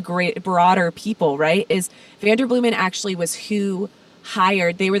the great broader people, right? Is Vanderbloemen actually was who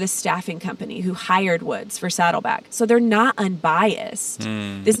hired, they were the staffing company who hired Woods for Saddleback. So they're not unbiased.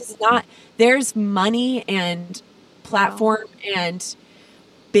 This is not, there's money and platform and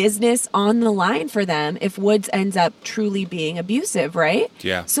business on the line for them if Woods ends up truly being abusive, right?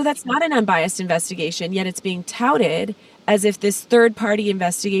 Yeah. So that's not an unbiased investigation, yet it's being touted as if this third-party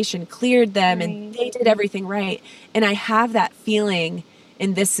investigation cleared them and they did everything right. And I have that feeling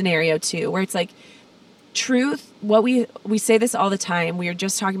in this scenario too, where it's like, truth, what we say this all the time, we were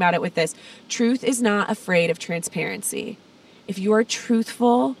just talking about it with this, truth is not afraid of transparency. If you are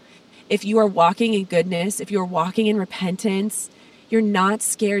truthful, if you are walking in goodness, if you are walking in repentance, you're not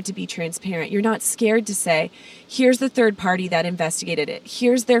scared to be transparent. You're not scared to say, here's the third party that investigated it.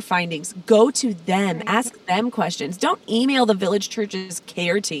 Here's their findings. Go to them. Ask them questions. Don't email the Village Church's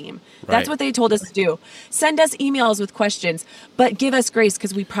care team. That's what they told us to do. Send us emails with questions, but give us grace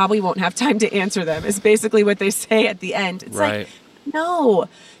because we probably won't have time to answer them, is basically what they say at the end. It's like, no,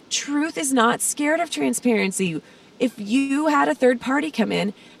 truth is not scared of transparency. If you had a third party come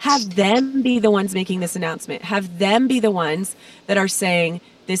in, have them be the ones making this announcement. Have them be the ones that are saying,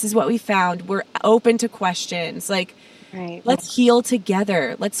 this is what we found. We're open to questions. Like, let's heal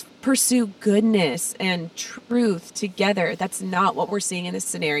together. Let's pursue goodness and truth together. That's not what we're seeing in this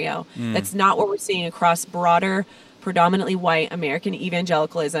scenario. That's not what we're seeing across broader, predominantly white American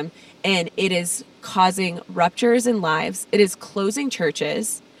evangelicalism. And it is causing ruptures in lives. It is closing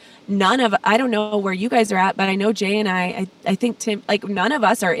churches. I don't know where you guys are at, but I know Jay and I think Tim, like, none of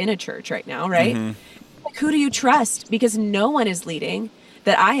us are in a church right now, right? Like, who do you trust? Because no one is leading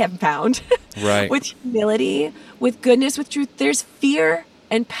that I have found with humility, with goodness, with truth. There's fear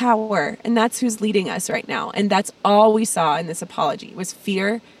and power, and that's who's leading us right now. And that's all we saw in this apology was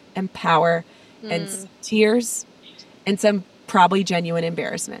fear and power and tears and some probably genuine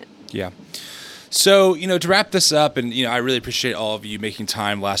embarrassment. Yeah. So, to wrap this up, and, I really appreciate all of you making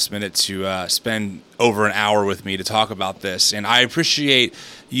time last minute to spend over an hour with me to talk about this. And I appreciate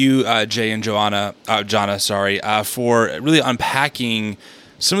you, Jay and Jonna, for really unpacking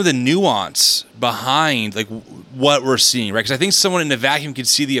some of the nuance behind like what we're seeing, right? Because I think someone in a vacuum could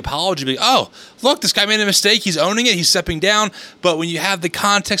see the apology, be like, oh, look, this guy made a mistake. He's owning it. He's stepping down. But when you have the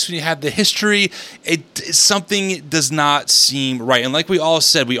context, when you have the history, something does not seem right. And like we all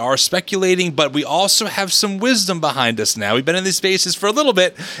said, we are speculating, but we also have some wisdom behind us now. We've been in these spaces for a little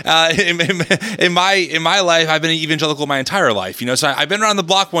bit. In my life, I've been an evangelical my entire life, so I've been around the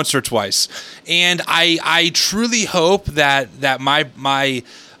block once or twice. And I truly hope that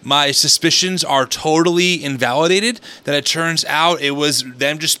my suspicions are totally invalidated, that it turns out it was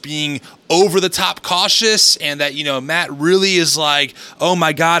them just being over the top cautious, and that, Matt really is like, oh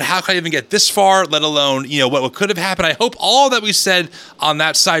my God, how could I even get this far, let alone, what could have happened. I hope all that we said on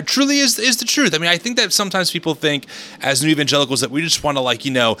that side truly is the truth. I mean, I think that sometimes people think as new evangelicals that we just want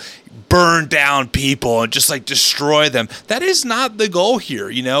to burn down people and just destroy them. That is not the goal here.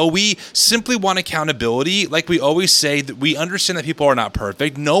 We simply want accountability. Like we always say, that we understand that people are not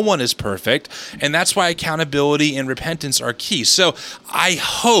perfect. No one is perfect. And that's why accountability and repentance are key. So I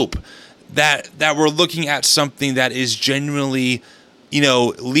hope that we're looking at something that is genuinely,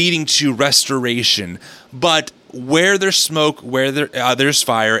 leading to restoration. But where there's smoke, where there's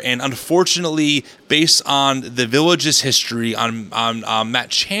fire, and unfortunately, based on the Village's history, on Matt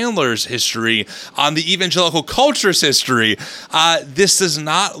Chandler's history, on the evangelical culture's history, this does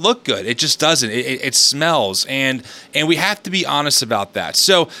not look good. It just doesn't. It smells, and we have to be honest about that.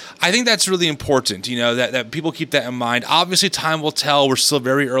 So I think that's really important, that people keep that in mind. Obviously, time will tell. We're still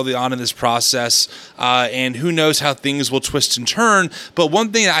very early on in this process, and who knows how things will twist and turn. But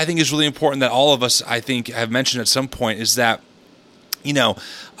one thing that I think is really important that all of us, I think, have mentioned at some point is that,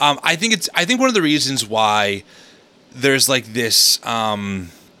 I think one of the reasons why there's this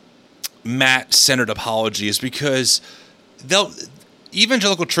Matt-centered apology is because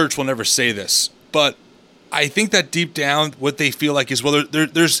evangelical church will never say this, but I think that deep down what they feel like is, well,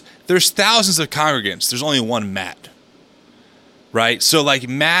 there's thousands of congregants. There's only one Matt, right? So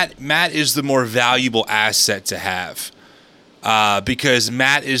Matt is the more valuable asset to have. Because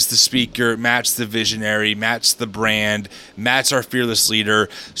Matt is the speaker, Matt's the visionary, Matt's the brand, Matt's our fearless leader.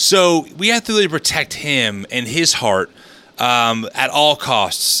 So we have to really protect him and his heart at all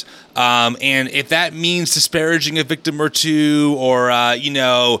costs. And if that means disparaging a victim or two, or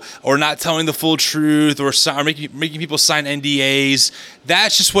not telling the full truth, or making people sign NDAs,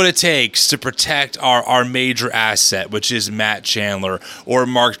 that's just what it takes to protect our major asset, which is Matt Chandler, or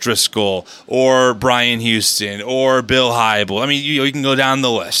Mark Driscoll, or Brian Houston, or Bill Hybel. I mean, you can go down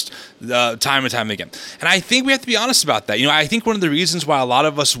the list time and time again. And I think we have to be honest about that. I think one of the reasons why a lot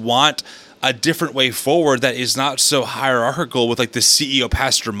of us want a different way forward that is not so hierarchical with the CEO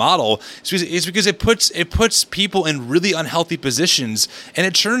pastor model is because it puts people in really unhealthy positions, and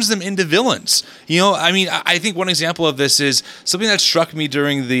it turns them into villains. I think one example of this is something that struck me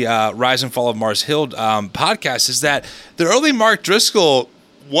during the Rise and Fall of Mars Hill podcast is that the early Mark Driscoll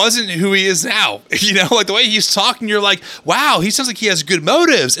wasn't who he is now. The way he's talking, you're like, wow, he sounds like he has good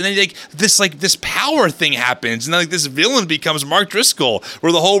motives. And then this power thing happens, and then this villain becomes Mark Driscoll,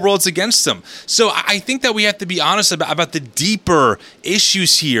 where the whole world's against him. So I think that we have to be honest about the deeper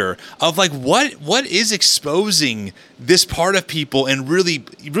issues here of what is exposing this part of people and really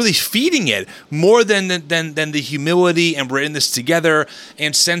feeding it more than the humility, and we're in this together,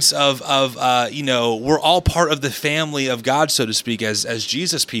 and sense of we're all part of the family of God, so to speak, as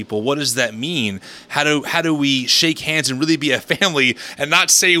Jesus people. What does that mean? How do we shake hands and really be a family and not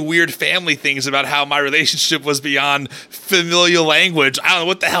say weird family things about how my relationship was beyond familial language? I don't know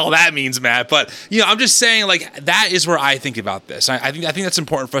what the hell that means, Matt, but I'm just saying that is where I think about this. I think that's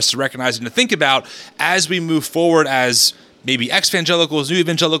important for us to recognize and to think about as we move forward as maybe ex-evangelicals, new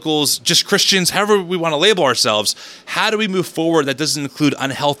evangelicals, just Christians, however we want to label ourselves. How do we move forward that doesn't include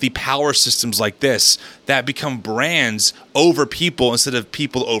unhealthy power systems like this that become brands over people instead of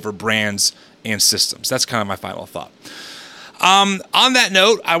people over brands and systems? That's kind of my final thought. On that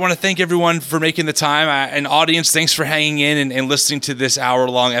note, I want to thank everyone for making the time. And audience, thanks for hanging in and listening to this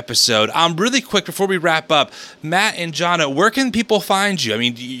hour-long episode. Really quick, before we wrap up, Matt and Jonna, where can people find you? I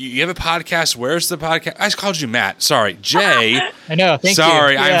mean, you have a podcast. Where's the podcast? I called you Matt. Sorry. Jay. I know. Thank you.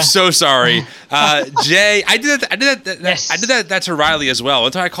 Sorry. Yeah. I'm so sorry. Jay, I did that. Yes. I did that to Riley as well.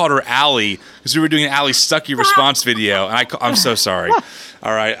 One time I called her Allie because we were doing an Allie Stuckey response video. And I'm so sorry.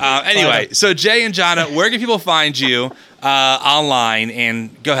 All right. Anyway, so Jay and Jonna, where can people find you online?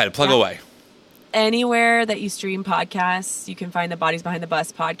 And go ahead, plug away. Anywhere that you stream podcasts, you can find the Bodies Behind the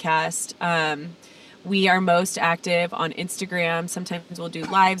Bus podcast. We are most active on Instagram. Sometimes we'll do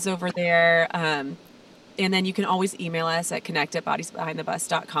lives over there. And then you can always email us at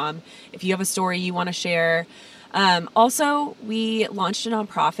connect@bodiesbehindthebus.com if you have a story you want to share. Also, we launched a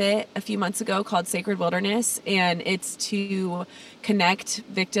nonprofit a few months ago called Sacred Wilderness, and it's to connect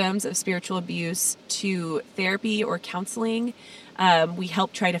victims of spiritual abuse to therapy or counseling. We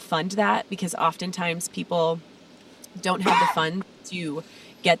help try to fund that because oftentimes people don't have the funds to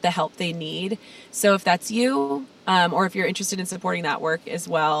get the help they need. So if that's you, or if you're interested in supporting that work as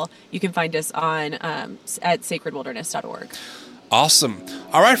well, you can find us on at sacredwilderness.org. Awesome.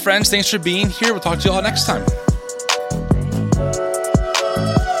 All right, friends, thanks for being here. We'll talk to you all next time.